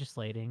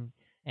legislating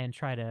and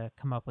try to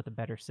come up with a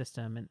better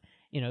system.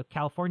 And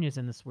California's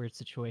in this weird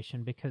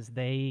situation because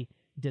they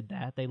did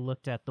that. They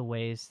looked at the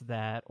ways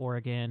that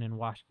Oregon and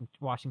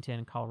Washington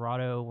and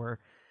Colorado were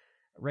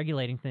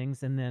regulating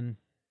things, and then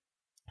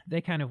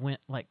they kind of went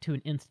like to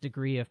an nth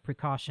degree of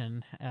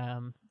precaution.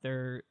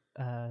 Their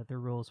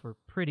rules were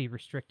pretty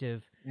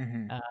restrictive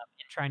in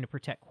trying to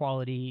protect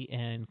quality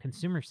and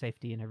consumer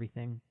safety and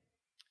everything.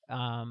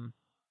 And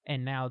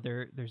now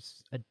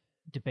there's a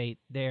debate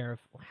there of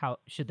how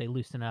should they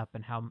loosen up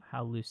and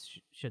how loose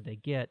should they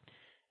get.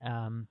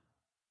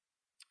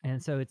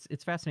 And so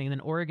it's fascinating. And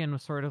then Oregon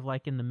was sort of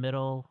like in the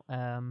middle.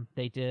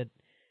 They did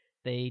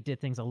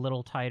things a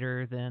little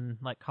tighter than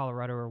like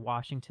Colorado or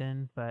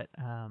Washington, but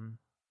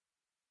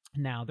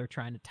now they're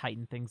trying to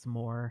tighten things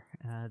more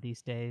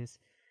these days,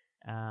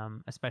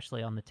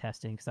 especially on the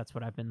testing, because that's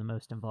what I've been the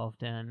most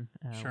involved in,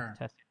 with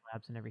testing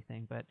labs and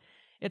everything. But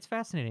it's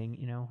fascinating.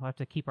 We'll have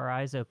to keep our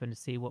eyes open to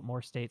see what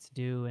more states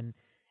do. And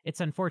it's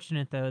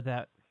unfortunate, though,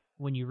 that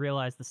when you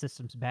realize the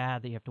system's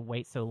bad, that you have to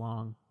wait so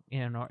long,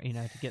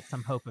 to get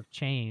some hope of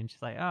change.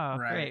 It's like, oh,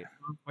 great,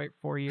 we'll wait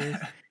 4 years.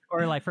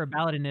 Or like for a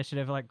ballot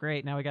initiative, like,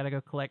 great, now we got to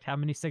go collect how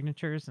many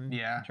signatures and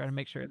try to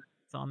make sure that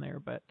it's on there.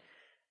 But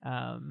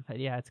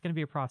yeah, it's going to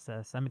be a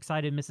process. I'm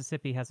excited.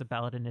 Mississippi has a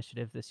ballot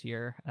initiative this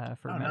year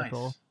for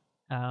medical.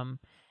 Nice.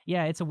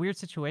 Yeah, it's a weird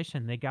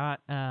situation. They got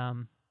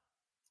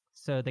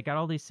so they got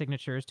all these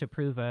signatures to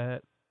approve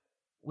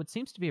what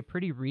seems to be a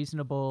pretty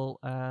reasonable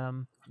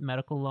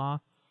medical law,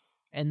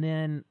 and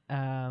then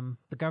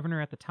the governor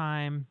at the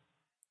time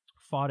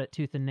fought it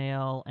tooth and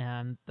nail,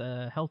 and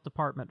the health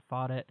department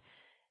fought it,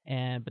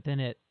 but then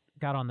it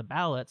got on the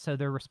ballot. So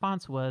their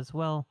response was,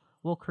 well,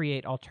 we'll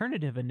create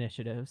alternative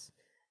initiatives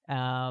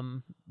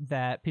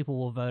that people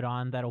will vote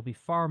on that'll be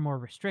far more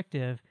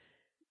restrictive,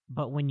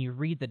 but when you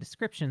read the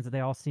descriptions, they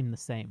all seem the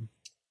same.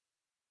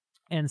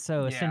 And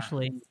so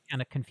essentially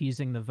kind of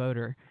confusing the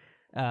voter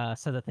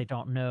so that they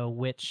don't know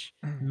which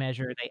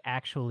measure they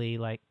actually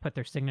like put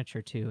their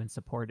signature to and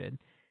supported.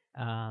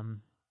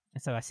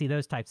 And so I see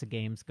those types of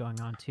games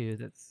going on too.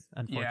 That's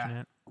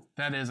unfortunate. Yeah,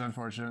 that is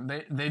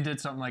unfortunate. They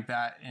did something like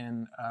that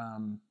in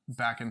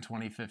back in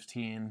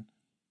 2015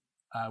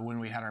 when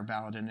we had our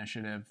ballot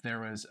initiative.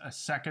 There was a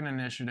second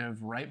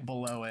initiative right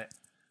below it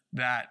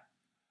that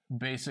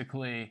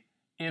basically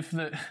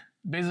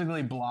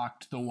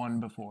blocked the one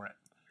before it.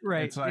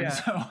 Right. It's like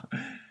so.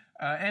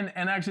 And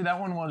actually, that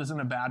one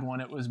wasn't a bad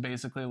one. It was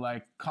basically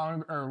like,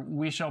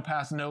 we shall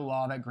pass no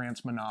law that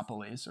grants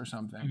monopolies or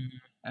something. Mm-hmm.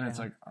 And it's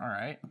like, all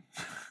right.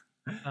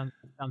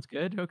 Sounds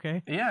good.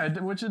 Okay. Yeah,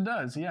 which it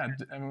does. Yeah.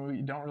 I mean,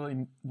 we don't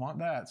really want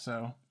that.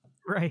 So.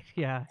 Right.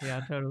 Yeah.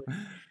 Yeah, totally.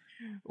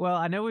 Well,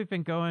 I know we've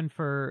been going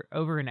for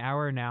over an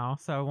hour now,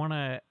 so I want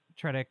to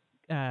try to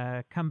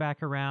come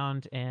back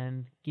around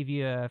and give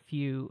you a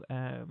few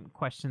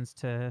questions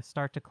to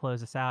start to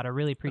close us out. I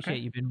really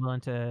appreciate you being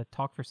willing to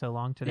talk for so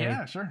long today.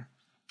 Yeah, sure.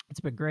 It's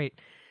been great.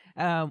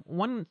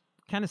 One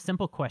kind of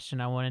simple question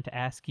I wanted to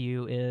ask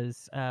you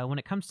is, when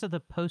it comes to the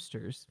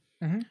posters,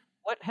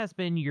 what has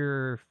been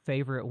your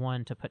favorite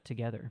one to put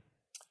together?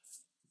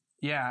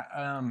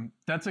 Yeah,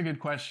 that's a good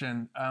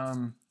question.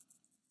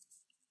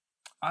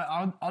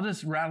 I'll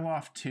just rattle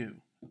off two.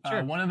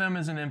 Sure. One of them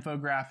is an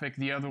infographic.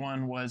 The other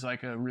one was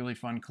like a really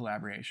fun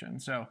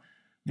collaboration. So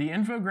the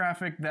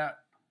infographic that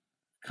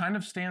kind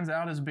of stands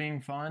out as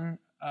being fun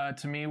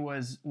to me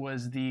was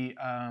the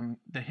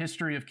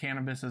history of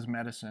cannabis as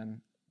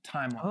medicine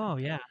timeline. Oh,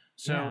 yeah.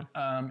 So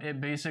it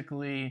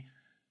basically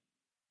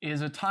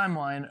is a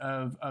timeline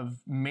of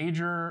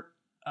major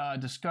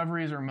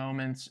discoveries or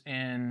moments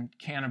in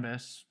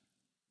cannabis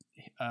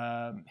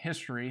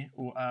history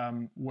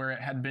where it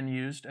had been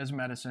used as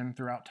medicine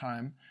throughout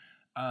time.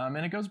 And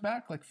it goes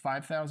back like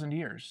 5,000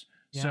 years.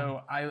 Yeah.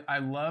 So I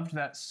loved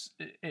that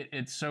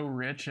it's so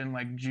rich in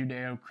like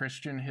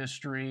Judeo-Christian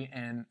history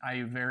and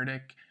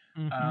Ayurvedic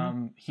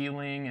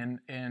healing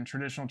and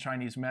traditional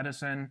Chinese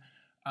medicine.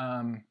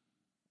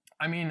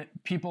 I mean,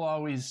 people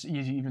always,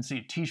 you even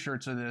see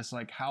t-shirts of this,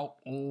 like how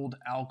old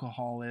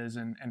alcohol is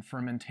and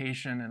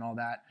fermentation and all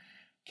that.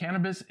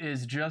 Cannabis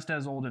is just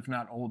as old, if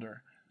not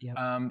older. Yep.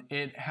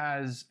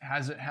 Has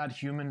it had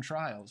human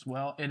trials?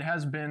 Well, it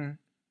has been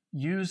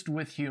used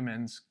with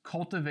humans,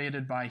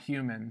 cultivated by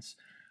humans,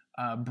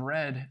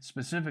 bred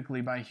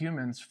specifically by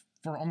humans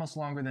for almost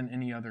longer than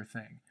any other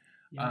thing.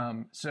 Yeah.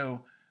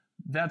 So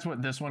that's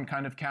what this one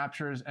kind of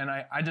captures. And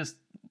I just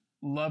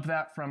love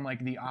that from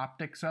like the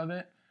optics of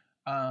it.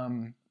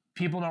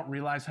 People don't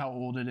realize how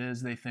old it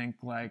is. They think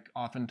like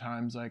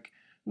oftentimes like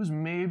it was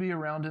maybe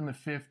around in the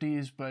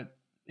 50s, but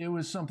it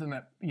was something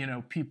that,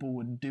 people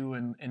would do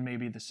in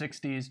maybe the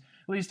 60s,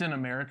 at least in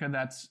America.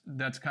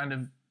 That's kind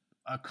of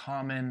a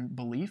common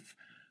belief.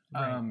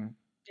 Right.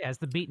 Yeah, it's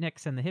the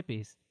beatniks and the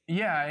hippies.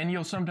 Yeah, and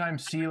you'll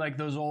sometimes see like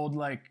those old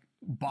like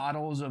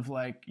bottles of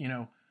like,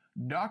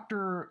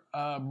 Dr.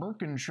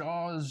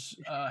 Birkinshaw's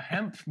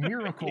hemp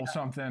miracle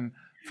something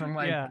from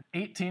like Yeah.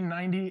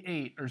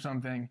 1898 or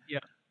something. Yeah.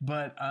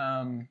 But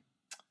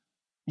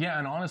yeah,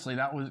 and honestly,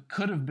 that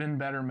could have been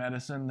better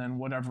medicine than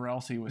whatever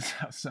else he was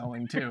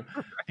selling too.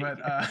 Right.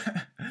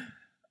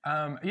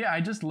 But yeah,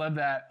 I just love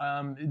that.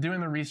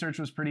 Doing the research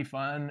was pretty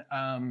fun,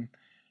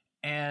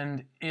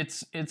 and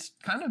it's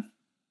kind of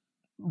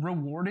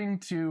rewarding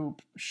to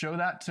show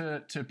that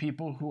to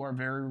people who are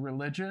very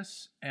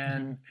religious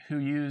and who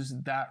use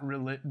that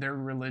their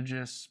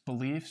religious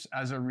beliefs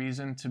as a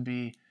reason to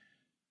be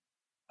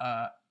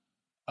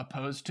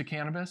opposed to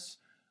cannabis.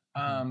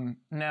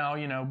 Now,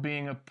 you know,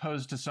 being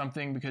opposed to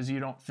something because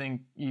you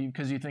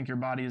think your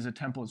body is a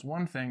temple is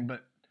one thing,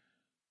 but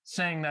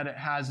saying that it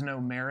has no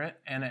merit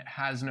and it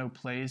has no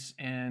place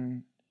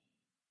in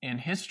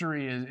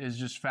history is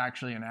just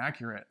factually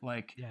inaccurate.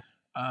 Like,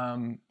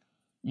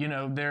 you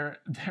know, there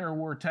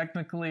were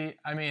technically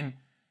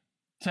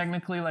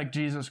like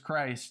Jesus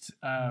Christ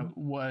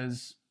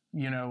was,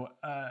 you know,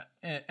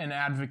 an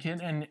advocate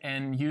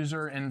and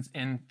user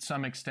in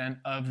some extent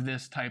of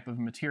this type of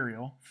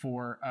material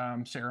for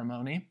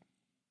ceremony.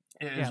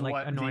 Like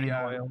what anointing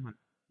oil.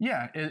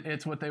 Yeah,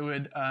 it's what they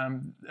would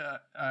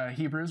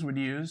Hebrews would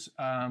use.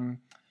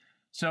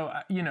 So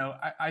you know,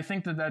 I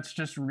think that's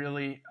just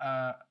really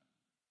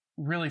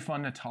really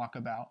fun to talk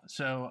about.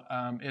 So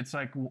it's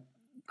like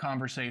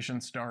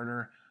conversation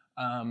starter.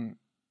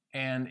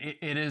 And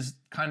it is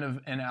kind of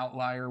an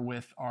outlier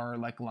with our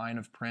like line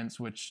of prints,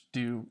 which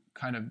do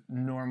kind of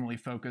normally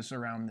focus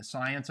around the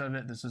science of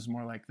it. This is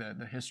more like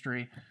the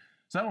history.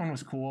 So that one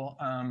was cool.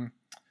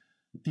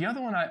 The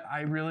other one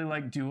I really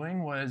like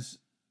doing was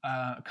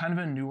kind of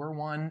a newer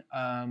one.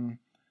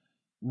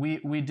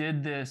 We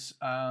did this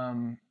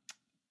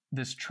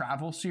this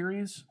travel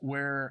series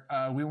where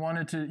we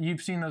wanted to.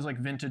 You've seen those like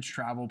vintage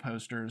travel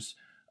posters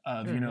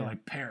of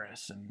like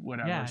Paris and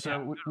whatever. Yeah,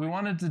 so we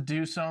wanted to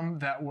do some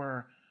that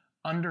were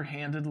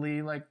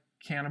underhandedly like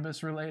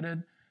cannabis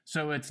related.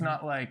 So it's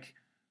not like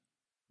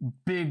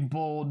big,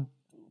 bold,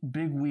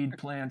 big weed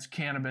plants,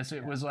 cannabis.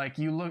 It was like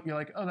you're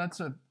like, oh,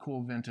 that's a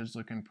cool vintage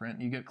looking print.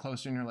 And you get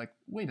closer and you're like,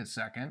 wait a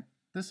second,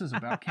 this is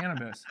about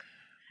cannabis.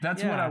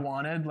 That's what I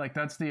wanted. Like,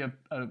 that's the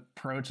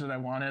approach that I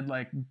wanted.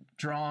 Like,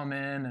 draw them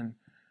in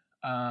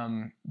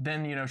and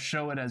then, you know,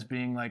 show it as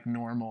being like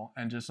normal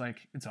and just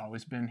like, it's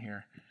always been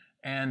here.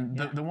 And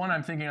the one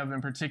I'm thinking of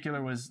in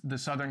particular was the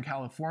Southern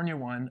California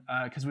one,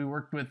 because we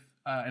worked with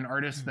an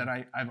artist that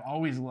I've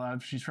always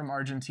loved. She's from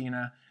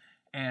Argentina,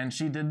 and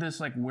she did this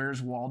like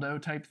Where's Waldo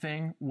type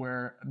thing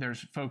where there's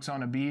folks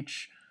on a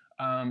beach,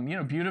 you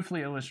know,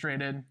 beautifully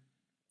illustrated,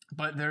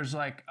 but there's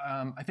like,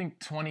 I think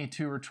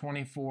 22 or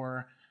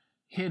 24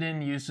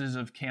 hidden uses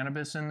of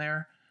cannabis in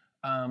there.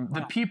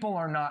 The people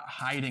are not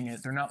hiding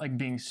it. They're not like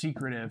being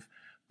secretive,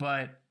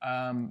 but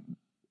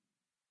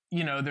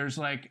you know, there's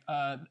like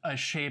a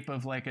shape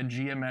of like a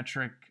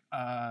geometric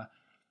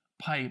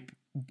pipe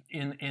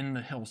in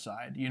the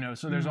hillside, you know,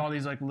 so there's all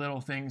these like little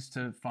things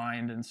to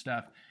find and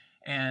stuff.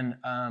 And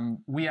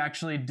we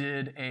actually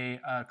did a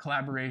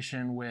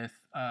collaboration with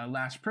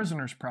Last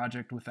Prisoners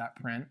Project with that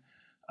print.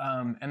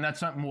 And that's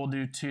something we'll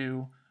do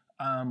too,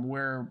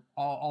 where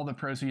all the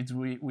proceeds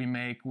we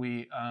make,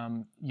 we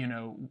you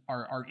know,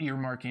 are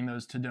earmarking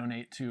those to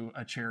donate to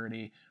a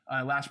charity.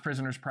 Last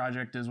Prisoners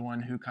Project is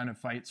one who kind of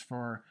fights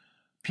for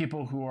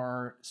people who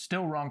are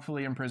still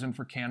wrongfully imprisoned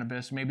for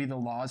cannabis. Maybe the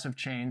laws have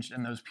changed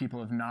and those people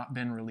have not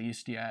been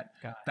released yet.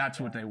 That's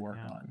what they work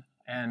on.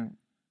 And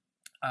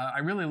I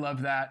really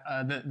love that.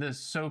 The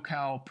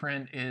SoCal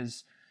print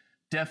is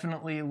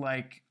definitely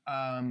like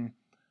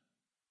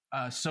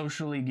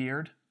socially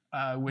geared,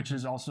 which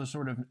is also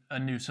sort of a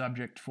new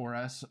subject for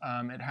us.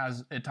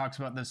 It talks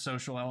about the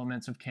social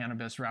elements of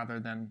cannabis rather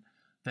than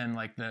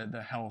like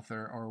the health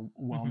or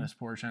wellness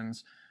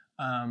portions.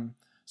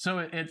 So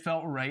it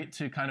felt right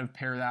to kind of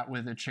pair that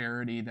with a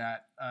charity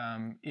that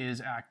is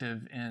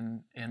active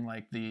in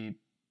like the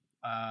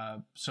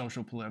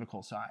social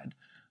political side.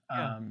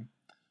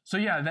 So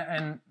yeah,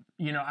 and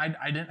you know,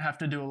 I didn't have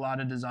to do a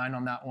lot of design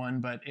on that one,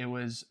 but it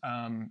was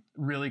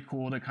really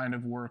cool to kind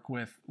of work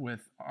with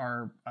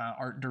our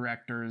art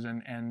directors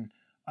and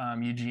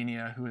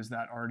Eugenia, who is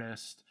that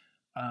artist,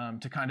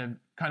 to kind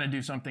of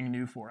do something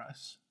new for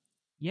us.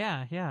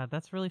 Yeah,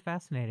 that's really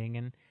fascinating.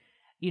 And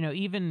you know,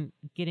 even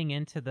getting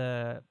into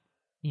the,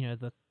 you know,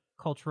 the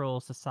cultural,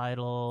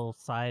 societal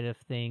side of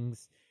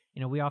things,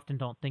 you know, we often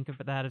don't think of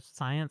that as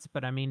science,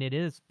 but I mean, it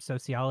is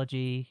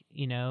sociology,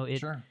 you know,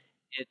 it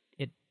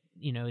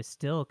you know, is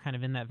still kind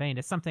of in that vein.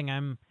 It's something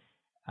I'm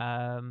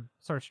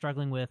sort of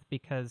struggling with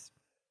because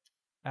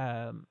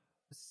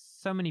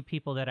so many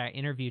people that I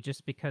interview,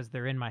 just because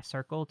they're in my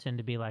circle, tend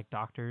to be like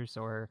doctors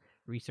or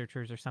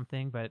researchers or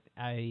something, but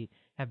I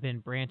have been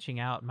branching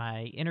out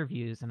my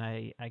interviews, and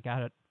I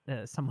got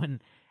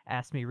someone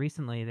asked me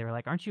recently, they were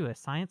like, aren't you a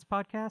science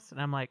podcast?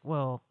 And I'm like,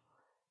 well,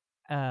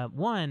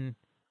 one,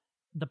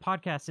 the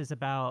podcast is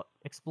about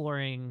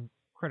exploring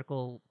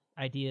critical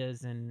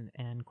ideas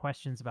and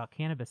questions about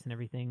cannabis and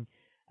everything.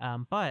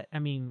 But I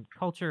mean,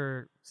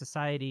 culture,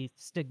 society,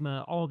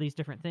 stigma, all these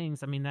different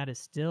things. I mean, that is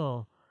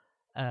still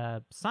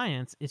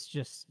science. It's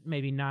just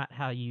maybe not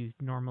how you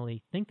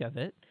normally think of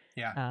it.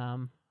 Yeah.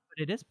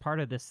 But it is part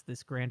of this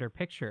grander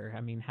picture.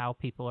 I mean, how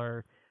people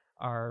are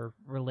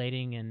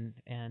relating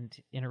and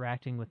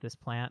interacting with this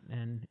plant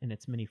and in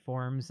its many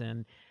forms,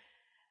 and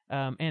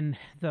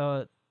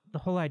the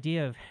whole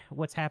idea of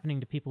what's happening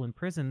to people in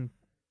prison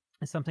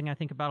is something I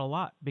think about a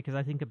lot, because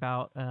I think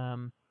about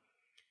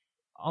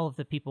all of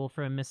the people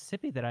from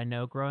Mississippi that I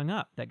know growing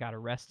up that got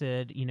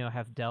arrested,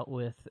 have dealt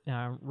with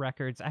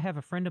records. I have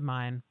a friend of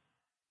mine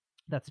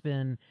that's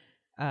been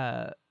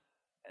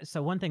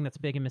so one thing that's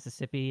big in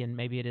Mississippi, and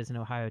maybe it is in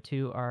Ohio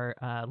too, are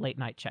late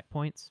night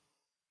checkpoints.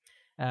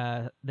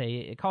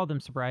 They call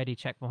them sobriety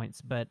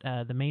checkpoints, but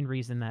the main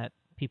reason that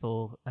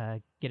people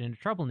get into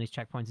trouble in these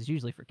checkpoints is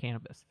usually for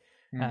cannabis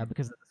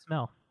because of the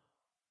smell.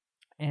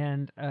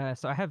 And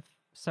so I have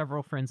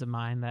several friends of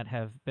mine that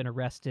have been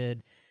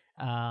arrested,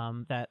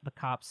 that the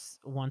cops,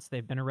 once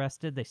they've been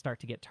arrested, they start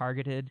to get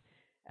targeted.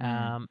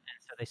 And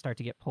so they start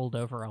to get pulled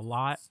over a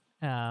lot,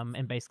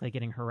 and basically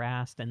getting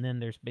harassed. And then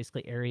there's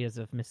basically areas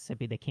of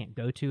Mississippi they can't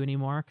go to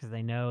anymore because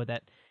they know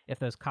that if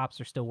those cops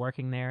are still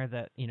working there,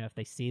 that, if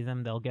they see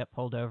them, they'll get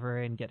pulled over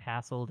and get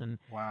hassled. And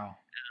wow.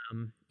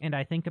 And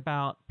I think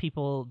about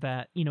people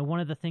that, one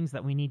of the things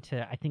that we need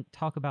to, I think,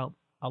 talk about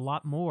a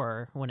lot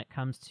more when it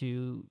comes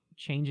to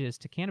changes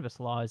to cannabis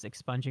law is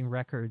expunging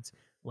records,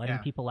 letting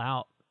people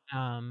out.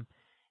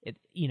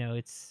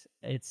 It's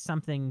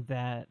something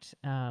that,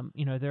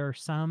 there are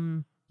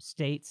some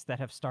states that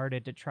have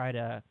started to try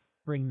to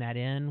bring that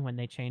in when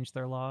they change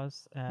their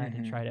laws,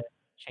 to try to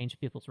change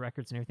people's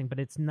records and everything, but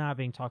it's not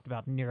being talked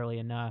about nearly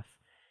enough.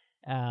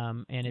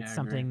 And it's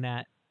something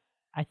that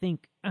I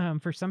think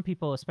for some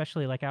people,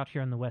 especially like out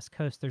here on the West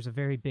Coast, there's a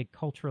very big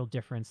cultural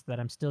difference that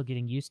I'm still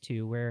getting used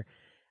to, where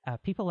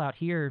people out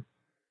here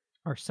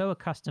are so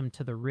accustomed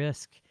to the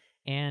risk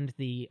and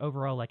the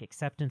overall like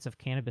acceptance of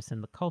cannabis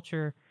in the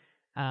culture,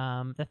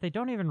 that they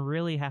don't even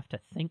really have to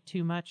think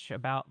too much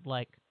about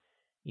like,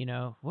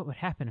 what would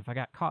happen if I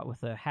got caught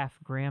with a 0.5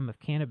 gram of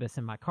cannabis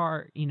in my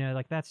car?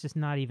 Like that's just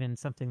not even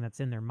something that's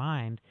in their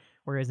mind.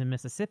 Whereas in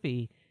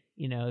Mississippi,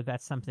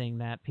 that's something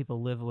that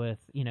people live with,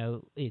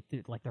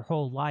 like their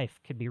whole life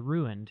could be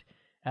ruined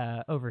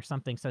over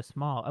something so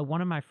small.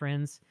 One of my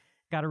friends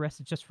got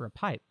arrested just for a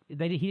pipe. He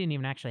didn't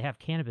even actually have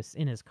cannabis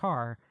in his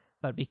car,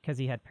 but because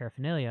he had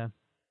paraphernalia,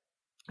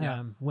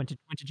 went to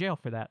jail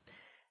for that.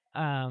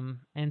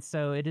 And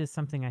so it is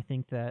something I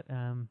think that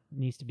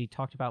needs to be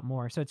talked about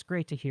more. So it's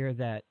great to hear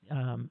that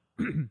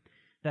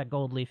that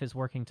Goldleaf is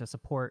working to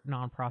support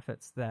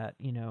nonprofits that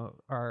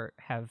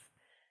have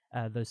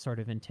those sort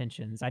of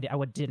intentions. I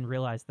didn't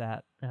realize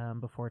that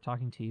before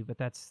talking to you, but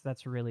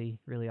that's really,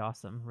 really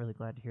awesome. Really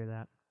glad to hear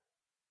that.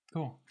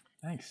 Cool.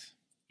 Thanks.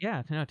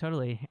 Yeah, no,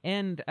 totally.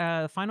 And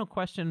final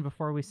question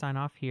before we sign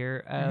off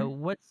here: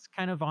 what's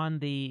kind of on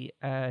the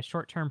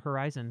short-term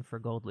horizon for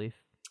Goldleaf?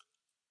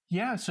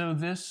 Yeah, so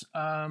this,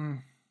 I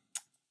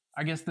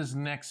guess this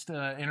next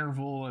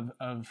interval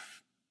of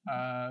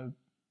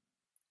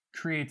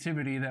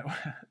creativity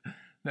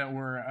that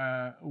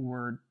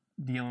we're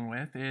dealing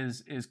with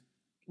is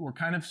we're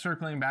kind of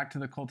circling back to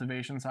the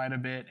cultivation side a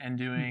bit and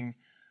doing.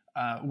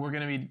 We're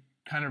going to be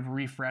kind of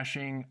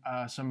refreshing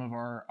some of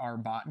our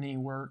botany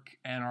work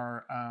and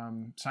our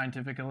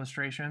scientific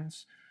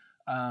illustrations.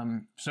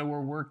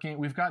 So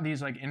we've got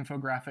these like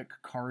infographic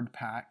card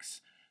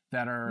packs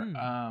that are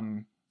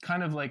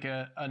kind of like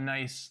a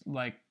nice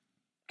like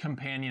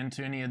companion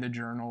to any of the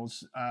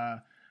journals.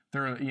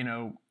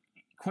 They're,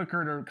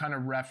 quicker to kind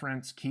of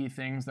reference key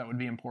things that would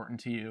be important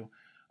to you.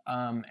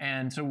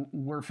 And so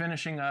we're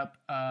finishing up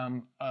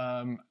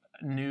a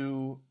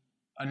new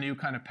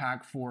kind of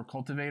pack for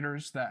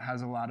cultivators that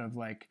has a lot of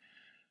like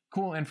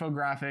cool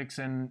infographics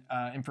and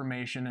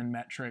information and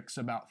metrics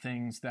about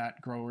things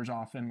that growers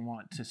often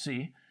want to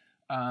see.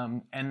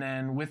 And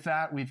then with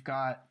that, we've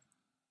got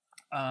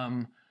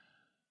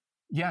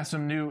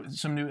some new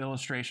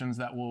illustrations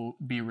that we'll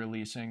be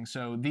releasing.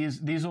 So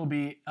these will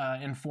be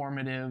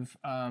informative.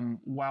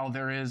 While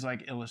there is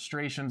like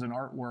illustrations and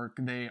artwork,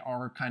 they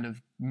are kind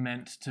of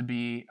meant to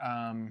be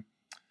kind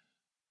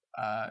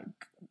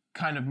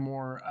of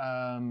more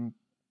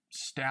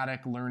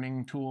static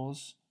learning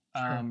tools,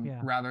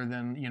 rather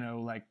than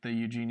like the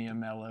Eugenia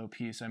Mello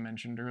piece I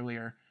mentioned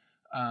earlier.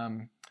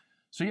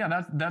 So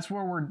yeah, that's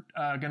where we're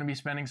going to be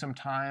spending some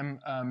time.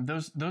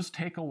 Those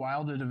take a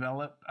while to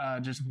develop,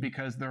 just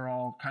because they're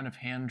all kind of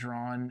hand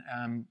drawn.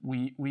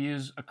 We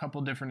use a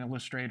couple different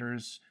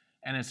illustrators,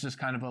 and it's just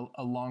kind of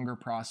a longer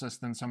process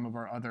than some of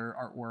our other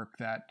artwork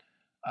that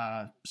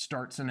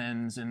starts and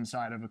ends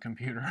inside of a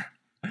computer.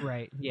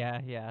 Right.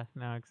 Yeah.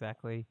 No,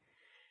 exactly.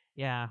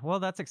 Yeah. Well,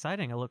 that's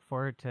exciting. I look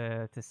forward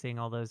to seeing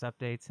all those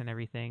updates and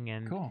everything.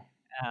 And cool.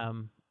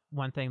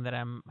 One thing that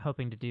I'm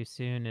hoping to do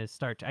soon is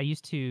I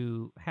used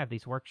to have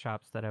these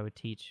workshops that I would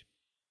teach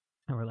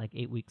that were like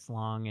 8 weeks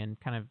long and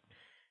kind of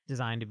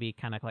designed to be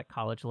kind of like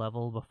college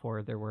level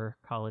before there were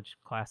college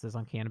classes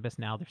on cannabis.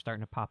 Now they're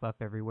starting to pop up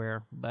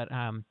everywhere. But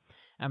I'm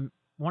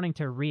wanting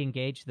to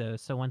re-engage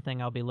those. So one thing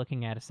I'll be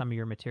looking at is some of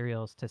your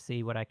materials to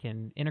see what I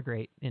can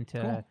integrate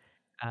into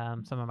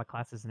some of my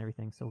classes and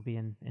everything. So we'll be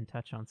in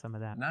touch on some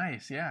of that.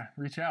 Nice. Yeah.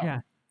 Reach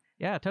out.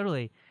 Yeah,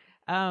 totally.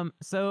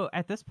 So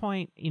at this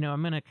point,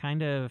 I'm going to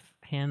kind of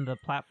hand the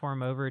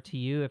platform over to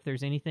you. If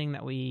there's anything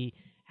that we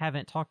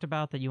haven't talked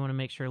about that you want to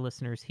make sure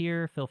listeners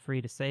hear, feel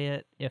free to say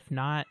it. If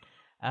not,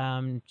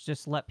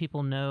 just let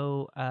people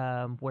know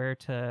where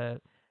to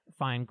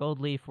find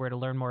Goldleaf, where to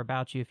learn more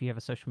about you. If you have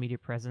a social media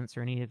presence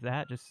or any of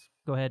that, just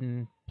go ahead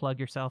and plug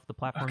yourself. The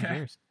platform's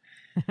yours.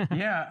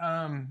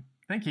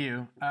 Thank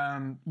you.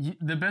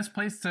 The best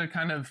place to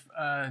kind of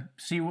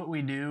see what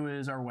we do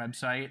is our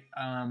website.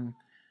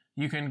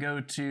 You can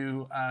go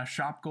to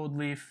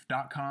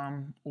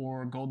shopgoldleaf.com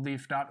or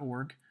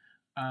goldleaf.org.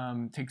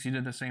 Takes you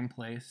to the same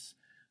place.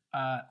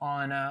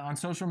 On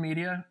social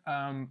media,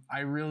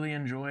 I really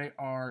enjoy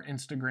our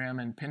Instagram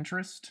and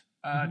Pinterest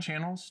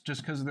channels,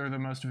 just because they're the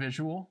most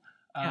visual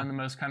and the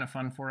most kind of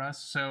fun for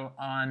us. So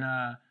on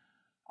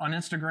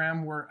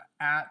Instagram, we're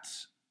at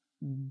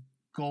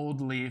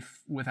Goldleaf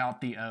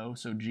without the O,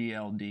 so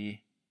GLDLEAF.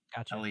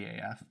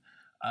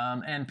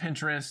 And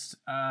Pinterest,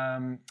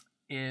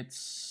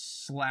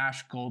 it's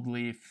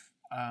 /Goldleaf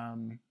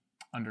 _.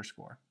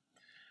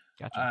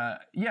 Gotcha.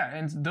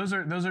 And those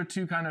are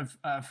two kind of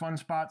fun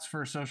spots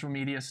for social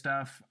media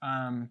stuff.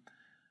 I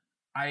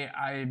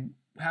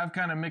have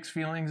kind of mixed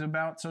feelings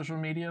about social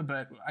media,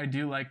 but I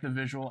do like the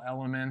visual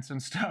elements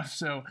and stuff.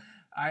 So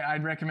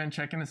I'd recommend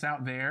checking us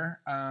out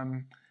there.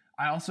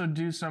 I also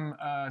do some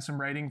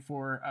writing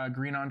for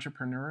Green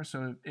Entrepreneur.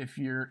 So if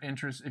you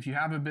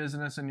have a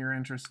business and you're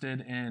interested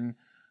in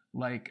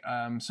like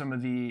some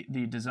of the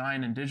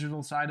design and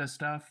digital side of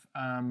stuff,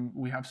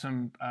 we have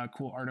some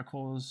cool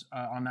articles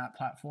on that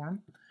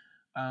platform.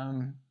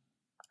 I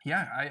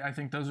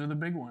think those are the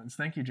big ones.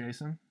 Thank you,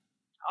 Jason.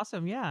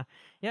 Awesome. Yeah.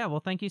 Well,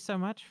 thank you so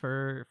much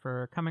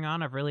for coming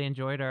on. I've really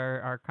enjoyed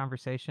our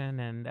conversation,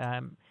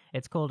 and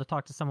it's cool to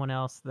talk to someone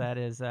else that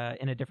is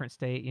in a different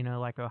state,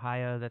 like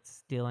Ohio,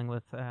 that's dealing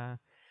with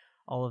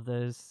all of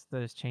those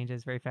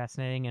changes. Very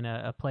fascinating, and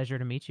a pleasure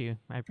to meet you.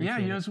 I appreciate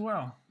it. Yeah, you as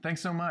well.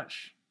 Thanks so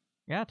much.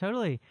 Yeah,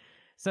 totally.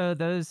 So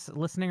those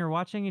listening or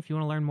watching, if you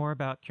want to learn more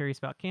about Curious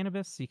About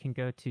Cannabis, you can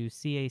go to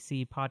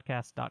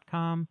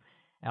cacpodcast.com.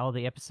 All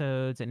the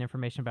episodes and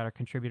information about our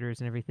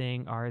contributors and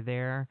everything are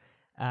there.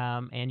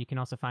 And you can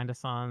also find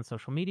us on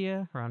social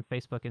media. We're on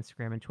Facebook,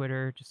 Instagram, and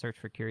Twitter. Just search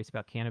for Curious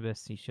About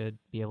Cannabis. You should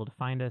be able to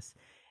find us.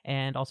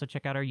 And also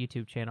check out our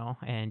YouTube channel,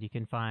 and you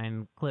can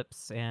find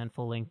clips and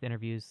full-length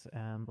interviews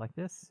like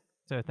this.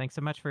 So thanks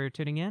so much for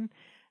tuning in.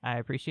 I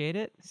appreciate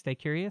it. Stay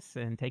curious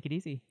and take it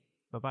easy.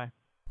 Bye-bye.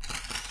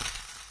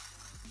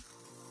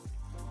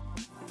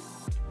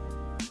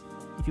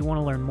 If you want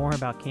to learn more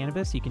about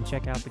cannabis, you can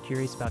check out the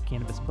Curious About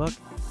Cannabis book,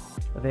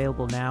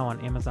 available now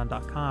on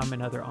Amazon.com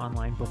and other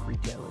online book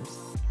retailers.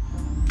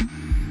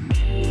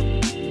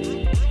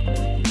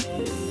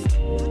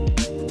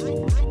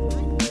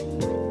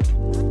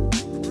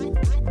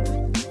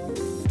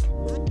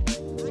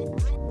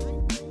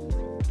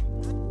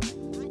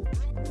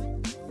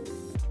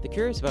 The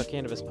Curious About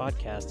Cannabis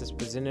podcast is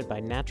presented by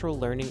Natural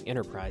Learning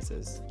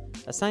Enterprises,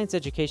 a science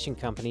education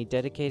company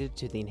dedicated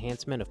to the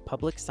enhancement of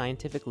public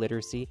scientific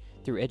literacy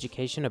through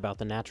education about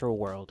the natural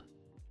world.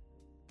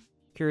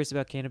 Curious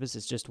About Cannabis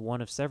is just one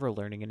of several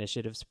learning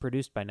initiatives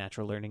produced by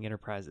Natural Learning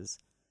Enterprises.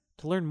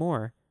 To learn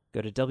more,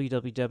 go to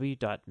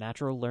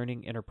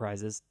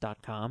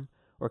www.naturallearningenterprises.com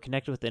or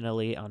connect with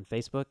NLE on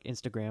Facebook,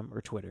 Instagram,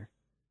 or Twitter.